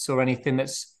shifts or anything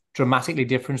that's dramatically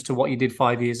different to what you did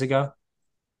 5 years ago?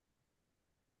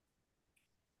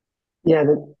 Yeah,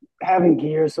 having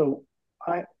gears. So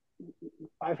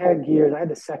I've had gears. I had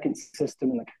the second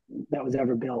system that was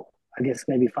ever built, I guess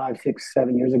maybe 5, 6,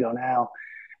 7 years ago now.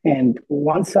 And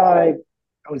once I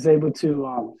was able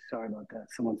to, sorry about that,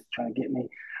 someone's trying to get me.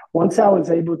 Once I was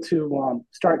able to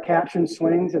start capturing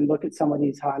swings and look at some of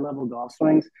these high-level golf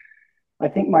swings, I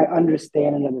think my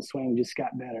understanding of the swing just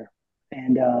got better.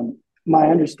 And my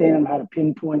understanding of how to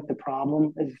pinpoint the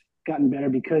problem has gotten better,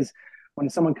 because when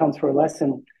someone comes for a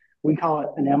lesson, we call it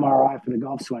an MRI for the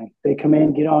golf swing. They come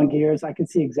in, get on gears. I can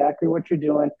see exactly what you're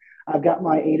doing. I've got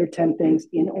my 8 or 10 things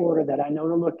in order that I know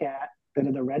to look at that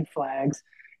are the red flags.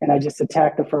 And I just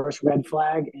attack the first red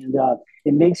flag. And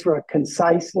it makes for a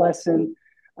concise lesson.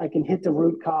 I can hit the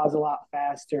root cause a lot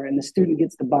faster. And the student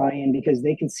gets the buy-in because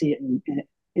they can see it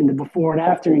in the before and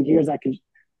after in gears. I can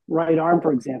right arm,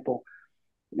 for example.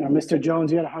 Mr.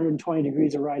 Jones, you had 120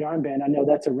 degrees of right arm bend. I know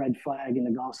that's a red flag in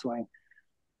the golf swing.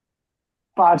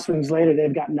 5 swings later,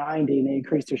 they've got 90 and they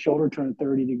increased their shoulder turn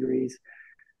 30 degrees.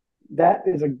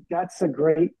 That's a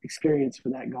great experience for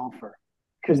that golfer,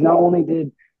 because not only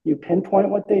did you pinpoint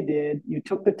what they did, you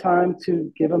took the time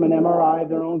to give them an MRI of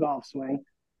their own golf swing.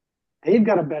 They've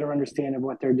got a better understanding of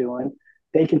what they're doing.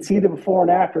 They can see the before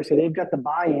and after, so they've got the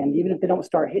buy-in. Even if they don't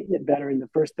start hitting it better in the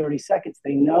first 30 seconds,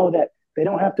 they know that they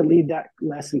don't have to leave that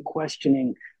lesson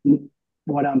questioning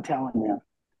what I'm telling them.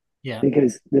 Yeah,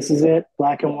 because this is it,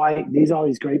 black and white. These are all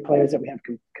these great players that we have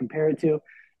compared to,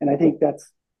 and I think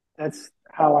that's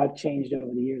how I've changed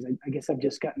over the years. I guess I've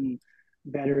just gotten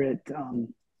better at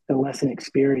the lesson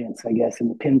experience, I guess, and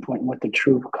the pinpoint what the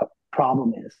true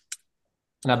problem is.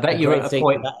 And I bet you're at a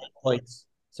point.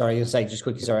 Sorry, you'll say just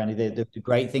quickly. Sorry, Andy. The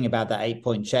great thing about that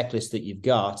 8-point checklist that you've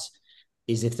got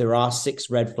is if there are 6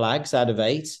 red flags out of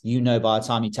 8, by the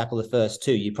time you tackle the first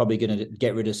 2, you're probably going to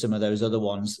get rid of some of those other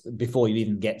ones before you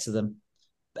even get to them.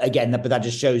 Again, but that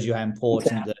just shows you how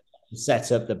important the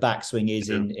setup, the backswing is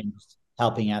in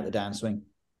helping out the downswing.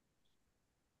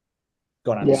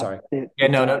 Go on, Andy, sorry.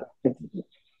 No.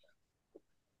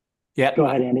 Yeah. Go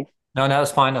ahead, Andy. No,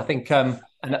 it's fine. I think, and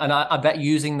I bet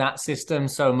using that system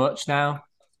so much now,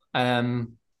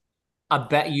 I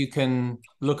bet you can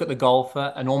look at the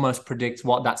golfer and almost predict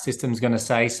what that system's going to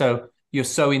say. So you're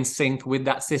so in sync with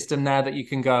that system now that you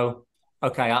can go,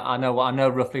 okay, I know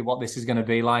roughly what this is going to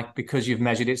be like because you've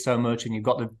measured it so much and you've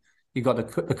got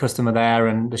the customer there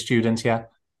and the students. Yeah.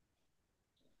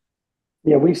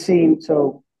 Yeah, we've seen,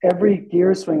 so every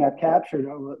gear swing I've captured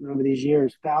over these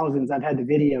years, thousands, I've had the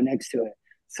video next to it.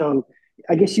 So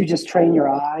I guess you just train your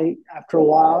eye after a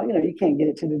while. You know, you can't get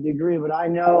it to the degree, but I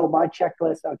know my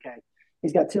checklist. Okay,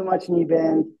 he's got too much knee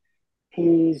bend.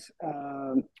 He's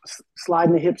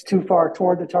sliding the hips too far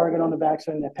toward the target on the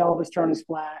backswing. The pelvis turn is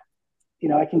flat. You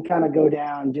know, I can kind of go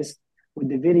down just with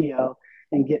the video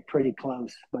and get pretty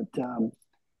close. But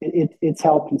it's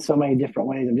helped in so many different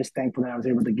ways. I'm just thankful that I was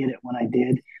able to get it when I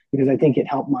did, because I think it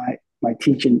helped my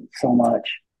teaching so much.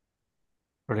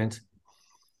 Brilliant.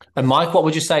 And Mike, what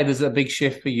would you say? There's a big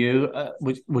shift for you.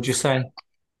 Would you say?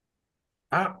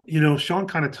 Sean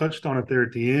kind of touched on it there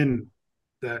at the end,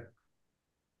 that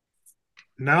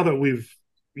now that we've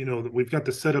got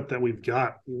the setup that we've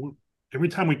got, every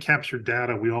time we capture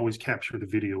data, we always capture the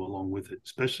video along with it,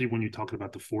 especially when you're talking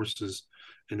about the forces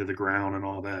into the ground and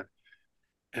all that.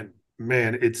 And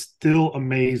man, it's still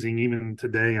amazing even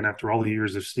today, and after all the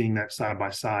years of seeing that side by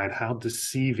side, how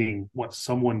deceiving what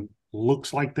someone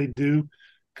looks like they do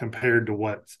compared to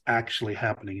what's actually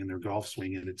happening in their golf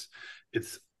swing. And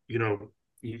it's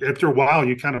after a while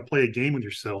you kind of play a game with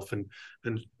yourself, and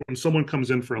when someone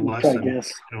comes in for a lesson,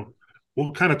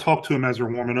 we'll kind of talk to them as they're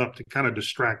warming up to kind of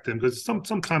distract them, because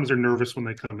sometimes they're nervous when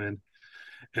they come in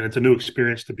and it's a new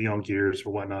experience to be on gears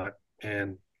or whatnot.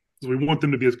 And so we want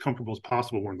them to be as comfortable as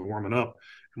possible when they're warming up,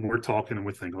 and we're talking and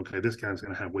we think, okay, this guy's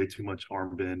going to have way too much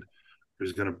arm bend.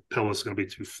 Pelvis is going to be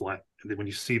too flat. And then when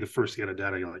you see the first set of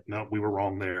data, you're like, no, we were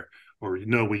wrong there, or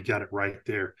no, we got it right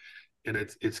there. And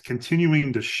it's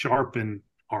continuing to sharpen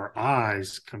our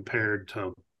eyes compared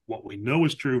to what we know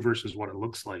is true versus what it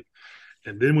looks like.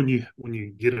 And then when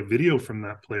you get a video from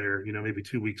that player, maybe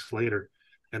 2 weeks later,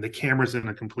 and the camera's in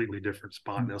a completely different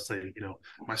spot, and they'll say,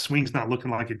 my swing's not looking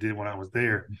like it did when I was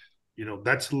there.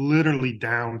 That's literally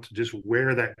down to just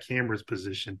where that camera's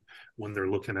positioned when they're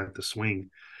looking at the swing.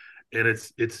 And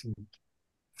it's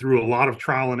through a lot of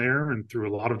trial and error and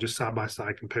through a lot of just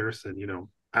side-by-side comparison,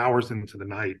 hours into the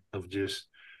night of just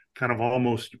kind of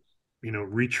almost,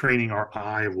 retraining our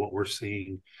eye of what we're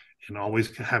seeing, and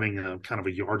always having a kind of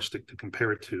a yardstick to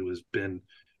compare it to has been,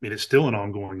 it's still an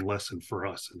ongoing lesson for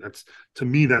us. And to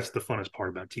me, that's the funnest part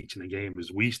about teaching the game,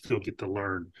 is we still get to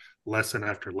learn lesson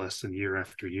after lesson, year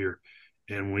after year.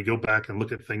 And when we go back and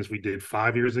look at things we did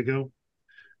 5 years ago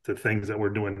to things that we're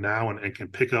doing now and can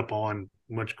pick up on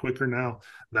much quicker now,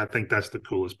 and I think that's the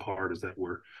coolest part, is that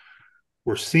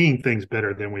we're seeing things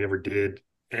better than we ever did.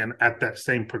 And at that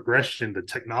same progression, the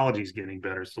technology is getting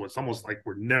better. So it's almost like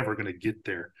we're never going to get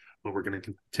there, but we're going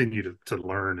to continue to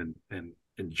learn and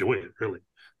enjoy it. Really,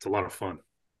 it's a lot of fun.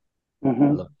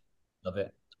 Mm-hmm. Love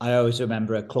it. I always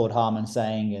remember Claude Harmon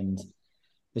saying, and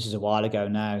this is a while ago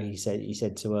now, he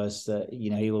said to us that,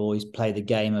 he will always play the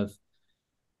game of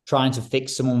trying to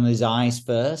fix someone with his eyes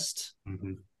first,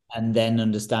 mm-hmm. and then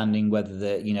understanding whether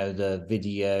the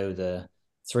video, the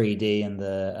 3D and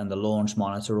the launch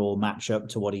monitor all match up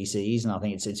to what he sees. And I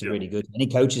think it's really good. Any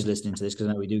coaches listening to this, because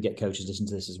I know we do get coaches listening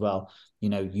to this as well,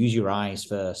 use your eyes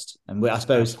first. And I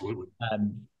suppose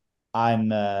I'm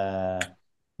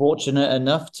fortunate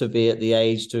enough to be at the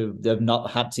age to have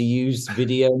not had to use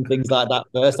video and things like that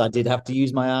first. I did have to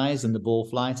use my eyes and the ball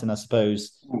flight. And I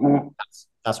suppose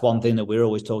that's one thing that we're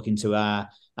always talking to our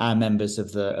members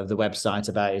of the website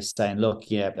about, is saying, look,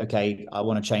 okay, I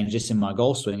want to change this in my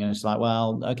golf swing. And it's like,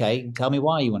 well, okay, tell me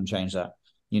why you want to change that.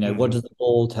 What does the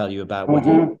ball tell you about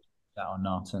whether you do that or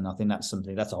not? And I think that's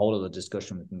a whole other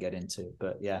discussion we can get into.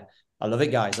 But yeah, I love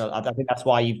it, guys. I think that's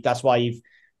why you've,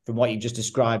 from what you've just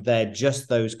described there, just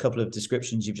those couple of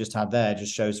descriptions you've just had there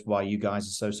just shows why you guys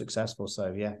are so successful.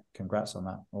 So yeah, congrats on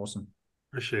that. Awesome.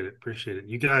 Appreciate it.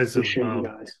 You guys have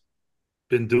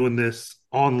been doing this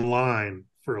online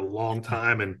for a long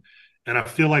time, and I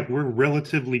feel like we're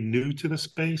relatively new to the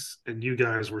space, and you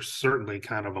guys were certainly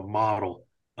kind of a model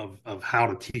of how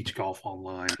to teach golf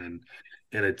online, and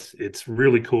it's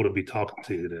really cool to be talking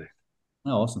to you today.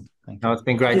 Oh, awesome. Thank you. No, it's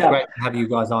been great. Great to have you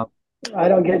guys on. I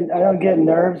don't get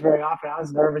nerves very often. I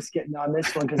was nervous getting on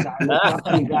this one because I looked up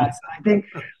to you guys. I think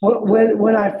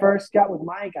when I first got with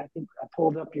Mike, I think I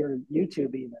pulled up your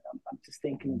YouTube even. I'm just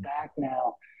thinking back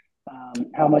now,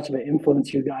 how much of an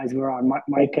influence you guys were on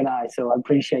Mike and I. So I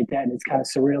appreciate that. And it's kind of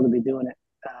surreal to be doing it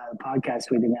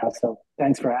podcast with you now. So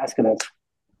thanks for asking us.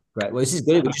 Great. Well, this is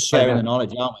good. We're just sharing the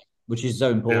knowledge, aren't we? Which is so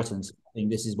important. Yeah. I think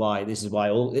this is why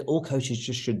all coaches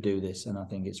just should do this. And I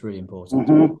think it's really important.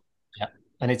 Mm-hmm. Yeah.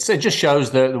 And it just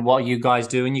shows that what you guys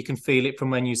do, and you can feel it from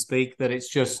when you speak, that it's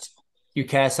just you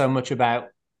care so much about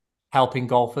helping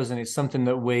golfers, and it's something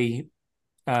that we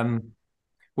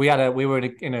were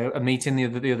in a meeting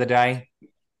the other day,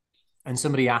 and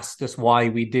somebody asked us why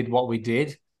we did what we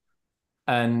did,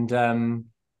 and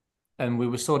we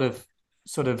were sort of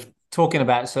talking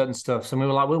about certain stuff. So we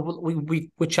were like,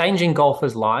 we're changing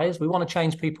golfers' lives. We want to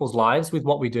change people's lives with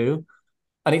what we do.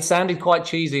 And it sounded quite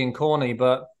cheesy and corny,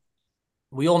 but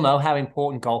we all know how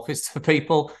important golf is to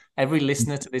people. Every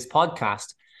listener to this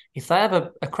podcast, if they have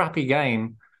a crappy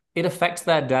game, it affects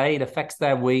their day, it affects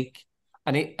their week.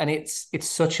 And it's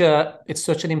such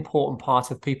an important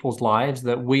part of people's lives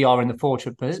that we are in the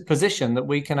fortunate position that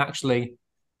we can actually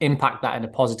impact that in a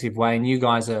positive way. And you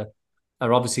guys are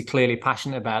obviously clearly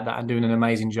passionate about that and doing an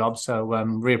amazing job. So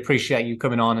really appreciate you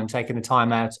coming on and taking the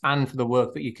time out, and for the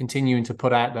work that you're continuing to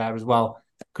put out there as well,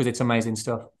 because it's amazing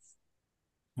stuff.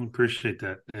 I appreciate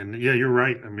that. And yeah, you're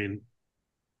right. I mean,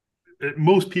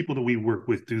 most people that we work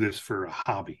with do this for a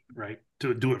hobby, right?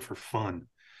 To do it for fun.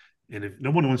 And if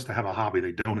no one wants to have a hobby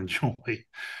they don't enjoy.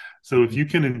 So if you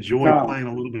can enjoy playing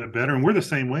a little bit better, and we're the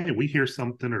same way, we hear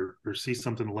something or see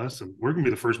something less, and we're going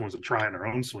to be the first ones to try in our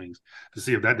own swings to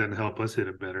see if that doesn't help us hit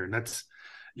it better. And that's,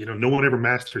 no one ever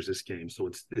masters this game. So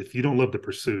it's, if you don't love the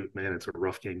pursuit, man, it's a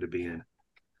rough game to be in.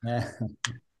 Yeah,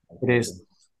 it is.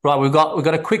 Right, we've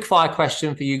got a quick fire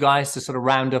question for you guys to sort of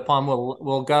round up on.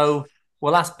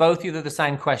 We'll ask both of you the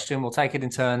same question. We'll take it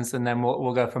in turns, and then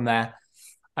we'll go from there.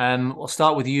 We'll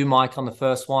start with you, Mike, on the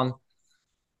first one.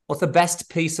 What's the best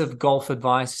piece of golf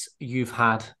advice you've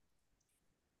had?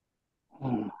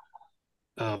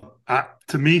 To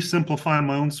me, simplifying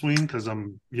my own swing, because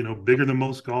I'm, bigger than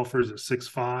most golfers at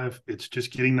 6'5". It's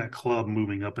just getting that club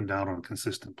moving up and down on a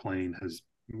consistent plane has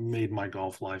made my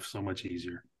golf life so much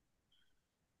easier.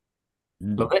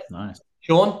 Love it. Nice.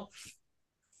 Sean?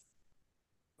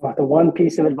 The one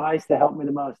piece of advice that helped me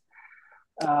the most.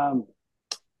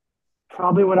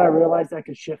 Probably when I realized I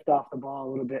could shift off the ball a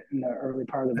little bit in the early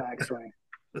part of the backswing.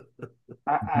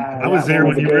 I was there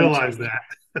when you realized that.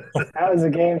 That was a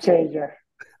game changer.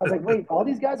 I was like, wait, all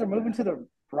these guys are moving to the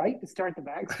right to start the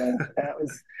backswing?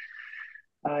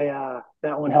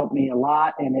 That one helped me a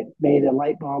lot, and it made a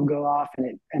light bulb go off,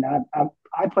 and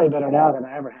I play better now than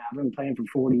I ever have. I've been playing for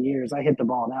 40 years. I hit the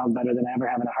ball now better than I ever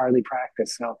have in a hardly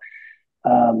practice. So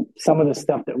some of the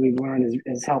stuff that we've learned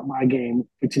has helped my game,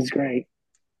 which is great.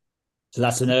 So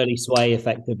that's an early sway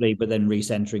effectively, but then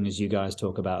recentering, as you guys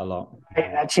talk about a lot.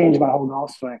 That changed my whole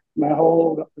golf swing.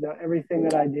 Everything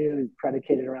that I do is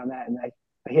predicated around that, and I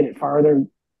hit it farther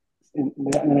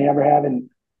than I ever have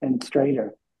and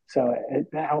straighter. So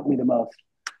that helped me the most.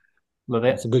 Love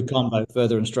it. It's a good combo,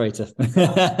 further and straighter.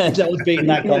 That was beating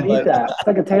that combo. Beat that. It's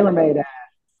like a TaylorMade ad.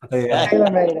 Yeah.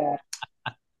 TaylorMade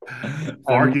ad.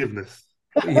 Forgiveness.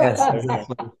 Yes.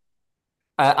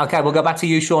 Okay, we'll go back to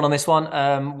you, Sean, on this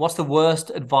one. What's the worst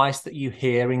advice that you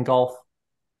hear in golf?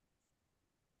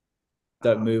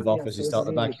 Don't move off as you start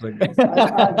the backswing.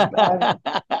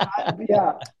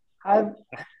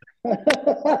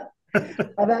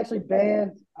 I've actually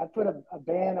banned. I put a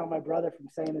ban on my brother from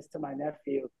saying this to my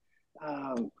nephew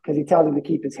because he tells him to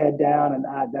keep his head down, and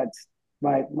that's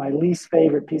my least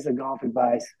favorite piece of golf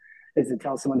advice is to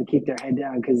tell someone to keep their head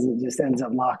down, because it just ends up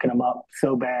locking them up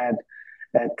so bad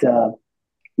that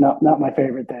not my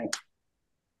favorite thing.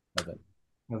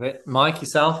 Love it. Mike,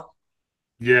 yourself?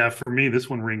 Yeah, for me, this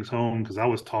one rings home because I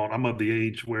was taught, I'm of the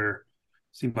age where it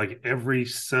seemed like every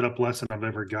setup lesson I've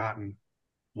ever gotten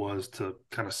was to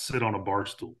kind of sit on a bar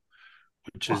stool,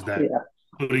 which is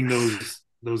putting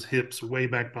those hips way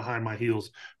back behind my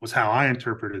heels was how I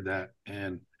interpreted that.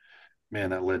 And man,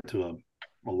 that led to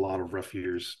a lot of rough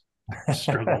years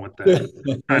struggling with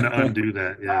that, trying to undo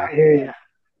that. Yeah. I hear you.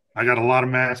 I got a lot of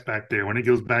mass back there. When it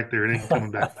goes back there, it ain't coming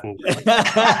back full.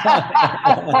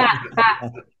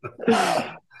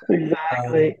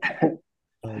 Exactly.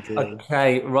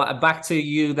 Okay, right. Back to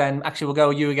you then. Actually, we'll go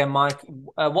with you again, Mike.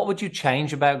 What would you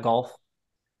change about golf?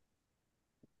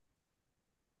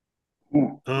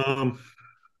 I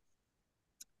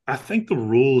think the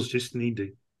rules just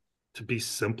need to be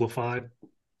simplified.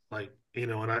 Like,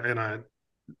 and I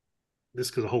this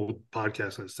is a whole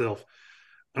podcast in itself.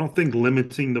 I don't think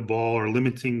limiting the ball or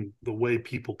limiting the way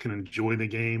people can enjoy the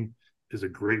game is a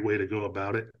great way to go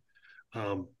about it.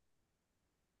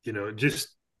 Just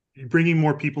bringing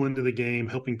more people into the game,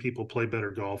 helping people play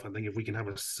better golf. I think if we can have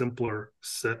a simpler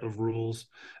set of rules,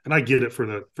 and I get it for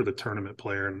the tournament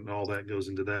player and all that goes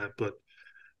into that, but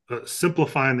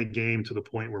simplifying the game to the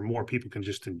point where more people can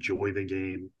just enjoy the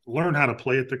game, learn how to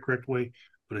play it the correct way,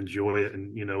 but enjoy it.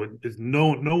 And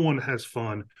no one has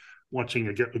fun watching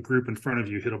a group in front of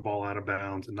you hit a ball out of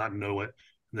bounds and not know it,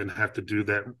 and then have to do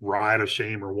that ride of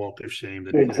shame or walk of shame.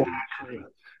 Exactly.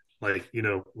 Like,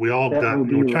 we all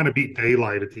we're trying to beat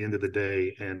daylight at the end of the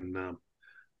day. And,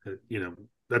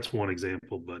 that's one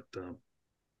example. But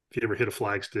if you ever hit a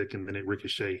flag stick and then it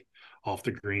ricochet off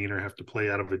the green or have to play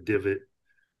out of a divot,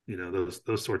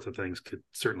 those sorts of things could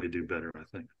certainly do better, I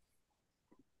think.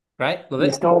 Right. Love You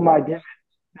it. stole my divot.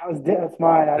 That's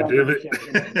mine. I don't divot.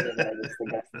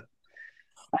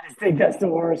 I just think that's the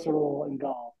worst rule in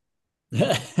golf.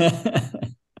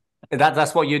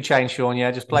 That's what you'd change, Sean.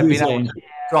 Yeah, just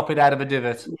drop it out of a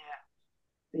divot.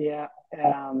 Yeah.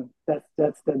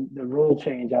 That's the rule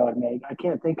change I would make. I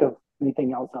can't think of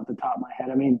anything else off the top of my head.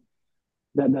 I mean,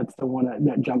 that's the one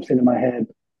that jumps into my head.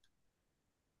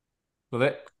 Love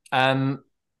it.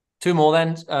 Two more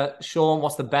then. Sean,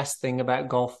 what's the best thing about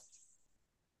golf?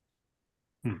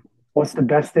 What's the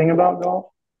best thing about golf?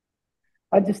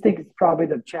 I just think it's probably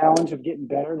the challenge of getting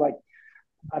better. Like,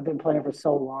 I've been playing for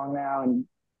so long now, and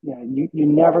you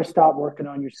never stop working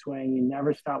on your swing. You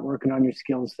never stop working on your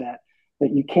skill set.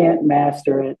 That you can't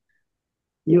master it.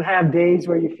 You have days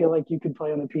where you feel like you could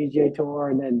play on the PGA Tour,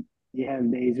 and then you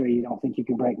have days where you don't think you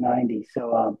can break 90.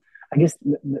 So I guess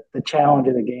the challenge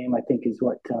of the game, I think, is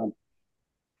what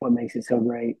makes it so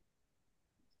great.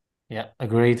 Yeah,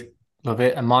 agreed. Love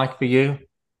it. And Mike, for you?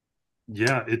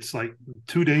 Yeah, it's like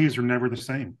 2 days are never the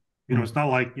same. It's not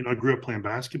like, I grew up playing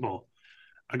basketball.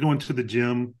 I go into the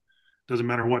gym, doesn't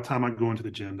matter what time I go into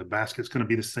the gym, the basket's going to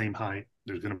be the same height.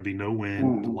 There's going to be no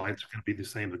wind. The lights are going to be the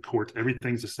same. The courts,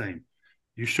 everything's the same.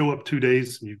 You show up 2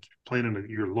 days and you playing in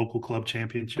your local club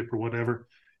championship or whatever,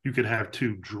 you could have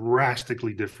two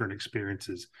drastically different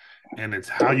experiences. And it's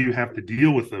how you have to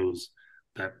deal with those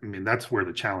that's where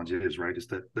the challenge is, right? It's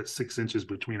that 6 inches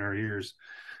between our ears.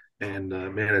 And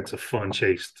man, it's a fun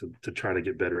chase to try to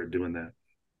get better at doing that.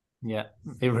 Yeah,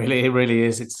 it really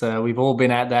is. It's we've all been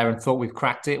out there and thought we've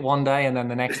cracked it one day, and then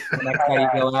the next day you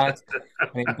go out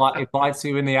and it bites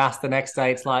you in the ass the next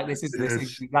day. It's like this is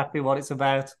exactly what it's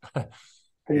about.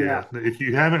 Yeah. If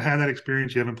you haven't had that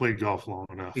experience, you haven't played golf long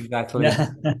enough. Exactly.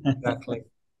 Exactly.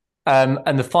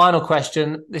 And the final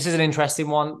question, this is an interesting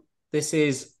one. This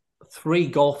is 3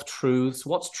 golf truths.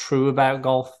 What's true about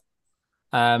golf?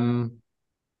 I'll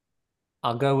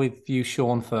go with you,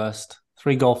 Sean, first.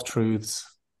 3 golf truths.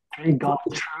 3 golf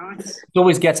truths? It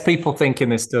always gets people thinking,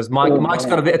 this does. Mike's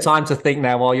got a bit of time to think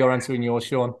now while you're answering yours,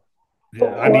 Sean.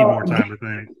 Yeah, I need more time to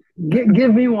think.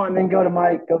 Give me one, then go to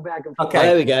Mike. Go back and forth. Okay,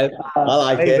 there we go. I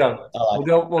like it.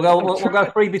 We'll go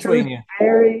 3 between you.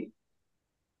 Very,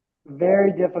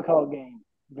 very difficult game.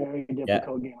 Very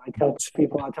difficult game. I tell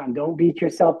people all the time, don't beat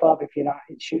yourself up if you're not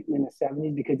shooting in the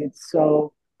 70s because it's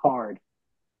so hard.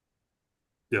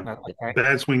 Yeah. Okay.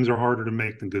 Bad swings are harder to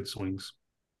make than good swings.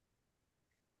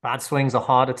 Bad swings are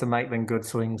harder to make than good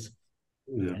swings.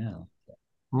 Yeah.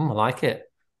 I like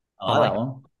it. I like that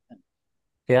one.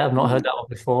 Yeah, I've not heard that one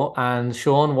before. And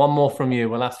Sean, one more from you.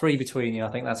 We'll have 3 between you.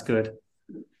 I think that's good.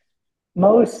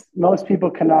 Most people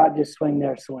cannot just swing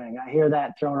their swing. I hear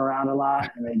that thrown around a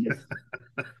lot, and they just.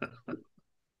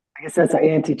 I guess that's an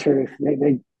anti-truth.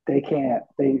 They can't.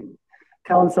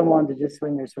 Telling someone to just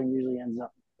swing their swing usually ends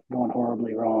up going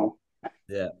horribly wrong.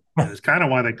 Yeah. It's kind of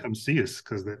why they come see us,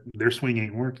 because their swing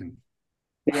ain't working.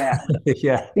 Yeah.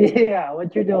 Yeah.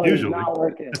 What you're doing is not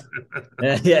working.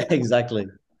 Yeah, exactly.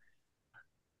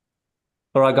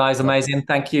 All right, guys, amazing.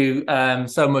 Thank you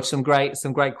so much. Some great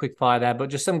quick fire there, but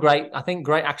just some great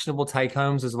actionable take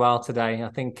homes as well today. I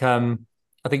think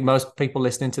most people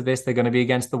listening to this, they're going to be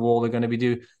against the wall. They're going to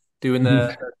be doing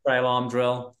the trail arm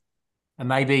drill, and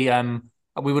maybe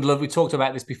we talked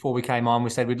about this before we came on. We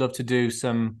said we'd love to do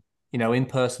some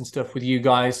in-person stuff with you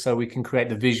guys, so we can create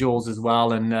the visuals as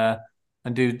well, and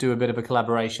do a bit of a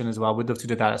collaboration as well. We'd love to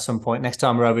do that at some point next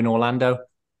time we're over in Orlando.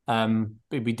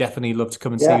 We definitely love to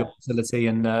come and see your facility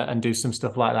and do some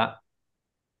stuff like that.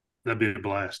 That'd be a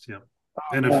blast. Yeah.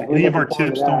 And if any of our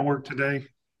tips don't work today,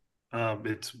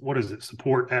 it's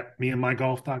support at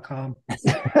meandmygolf.com.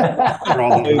 For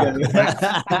all There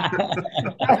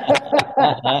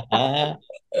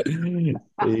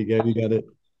you go. You got it.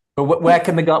 But where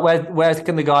can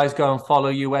the guys go and follow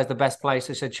you? Where's the best place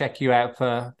to check you out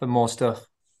for more stuff?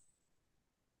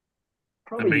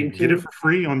 Probably get it for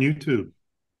free on YouTube.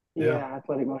 Yeah,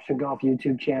 Athletic Motion Golf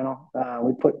YouTube channel.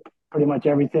 We put pretty much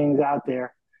everything's out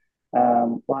there.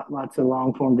 Lots of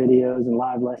long form videos and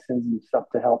live lessons and stuff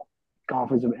to help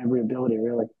golfers of every ability,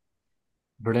 really.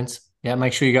 Brilliant. Yeah,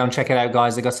 make sure you go and check it out,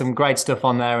 guys. They got some great stuff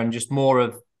on there, and just more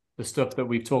of the stuff that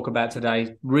we've talked about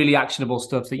today. Really actionable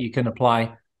stuff that you can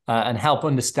apply and help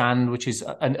understand, which is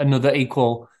another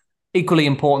equal equally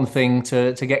important thing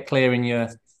to get clear in your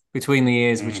between the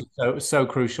ears, which is so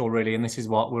crucial, really. And this is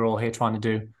what we're all here trying to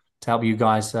do to help you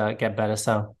guys get better.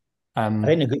 So, I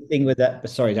think the good thing with that,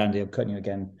 sorry, Andy, I'm cutting you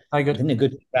again. I think the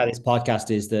good thing about this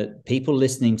podcast is that people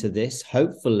listening to this,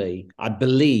 hopefully, I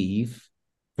believe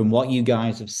from what you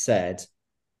guys have said,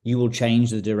 you will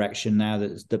change the direction now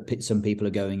that some people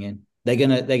are going in. They're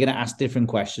gonna ask different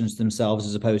questions themselves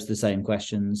as opposed to the same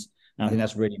questions. And I think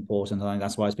that's really important. I think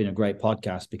that's why it's been a great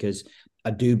podcast, because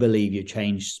I do believe you've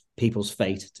changed people's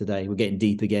fate today. We're getting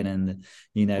deep again, and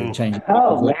changing.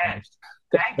 Oh man,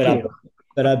 thank you.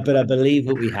 But I believe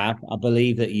that we have. I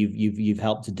believe that you've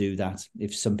helped to do that.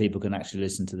 If some people can actually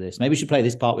listen to this, maybe we should play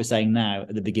this part we're saying now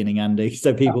at the beginning, Andy,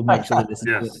 so people make sure they listen.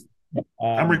 Yes. To it.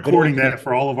 I'm recording that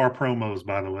for all of our promos,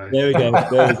 by the way. There we go.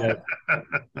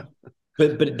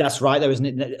 But that's right, though, isn't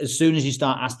it? As soon as you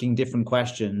start asking different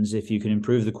questions, if you can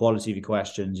improve the quality of your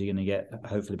questions, you're going to get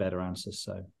hopefully better answers.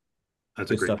 So that's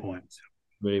a great point.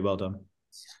 Really well done.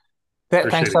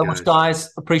 Thanks so much,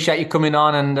 guys. Appreciate you coming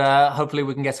on, and hopefully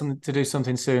we can get to do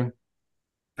something soon.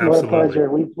 Absolutely. What a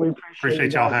pleasure. We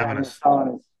appreciate y'all having us.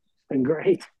 It's been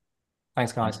great.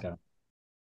 Thanks, guys.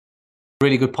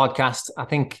 Really good podcast. I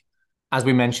think, as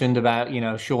we mentioned about,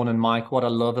 Sean and Mike, what I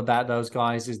love about those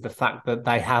guys is the fact that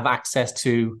they have access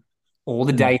to all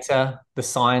the data, the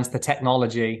science, the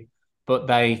technology, but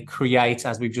they create,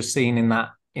 as we've just seen in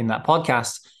that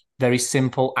podcast, very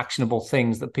simple, actionable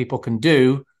things that people can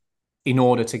do in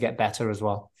order to get better as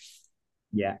well.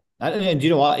 Yeah. And do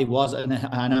you know what it was? And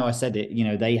I know I said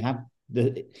it, they have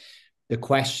the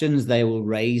questions they will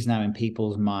raise now in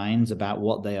people's minds about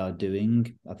what they are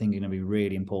doing, I think are going to be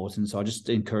really important. So I just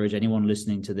encourage anyone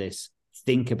listening to this,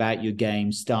 think about your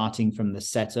game, starting from the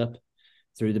setup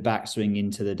through the backswing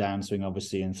into the downswing,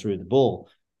 obviously, and through the ball.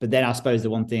 But then I suppose the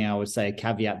one thing I would say, a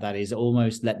caveat that is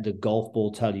almost let the golf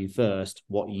ball tell you first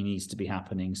what needs to be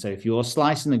happening. So if you're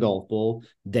slicing the golf ball,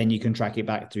 then you can track it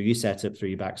back through your setup, through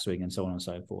your backswing, and so on and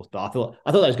so forth. But I thought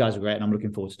those guys were great, and I'm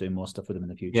looking forward to doing more stuff with them in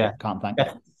the future. Yeah. Can't thank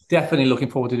them. Definitely looking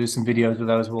forward to do some videos with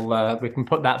those. We can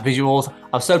put that visuals.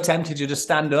 I was so tempted to just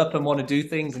stand up and want to do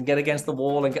things and get against the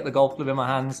wall and get the golf club in my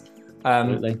hands.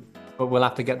 Absolutely. But we'll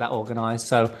have to get that organized.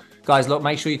 So guys, look,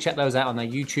 make sure you check those out on their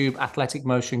YouTube, Athletic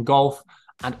Motion Golf.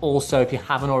 And also, if you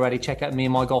haven't already, check out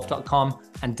meandmygolf.com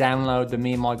and download the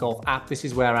Me and My Golf app. This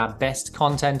is where our best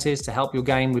content is to help your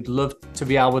game. We'd love to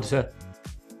be able to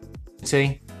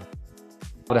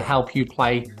help you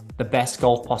play the best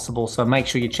golf possible. So make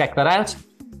sure you check that out.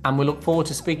 And we look forward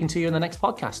to speaking to you in the next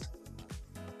podcast.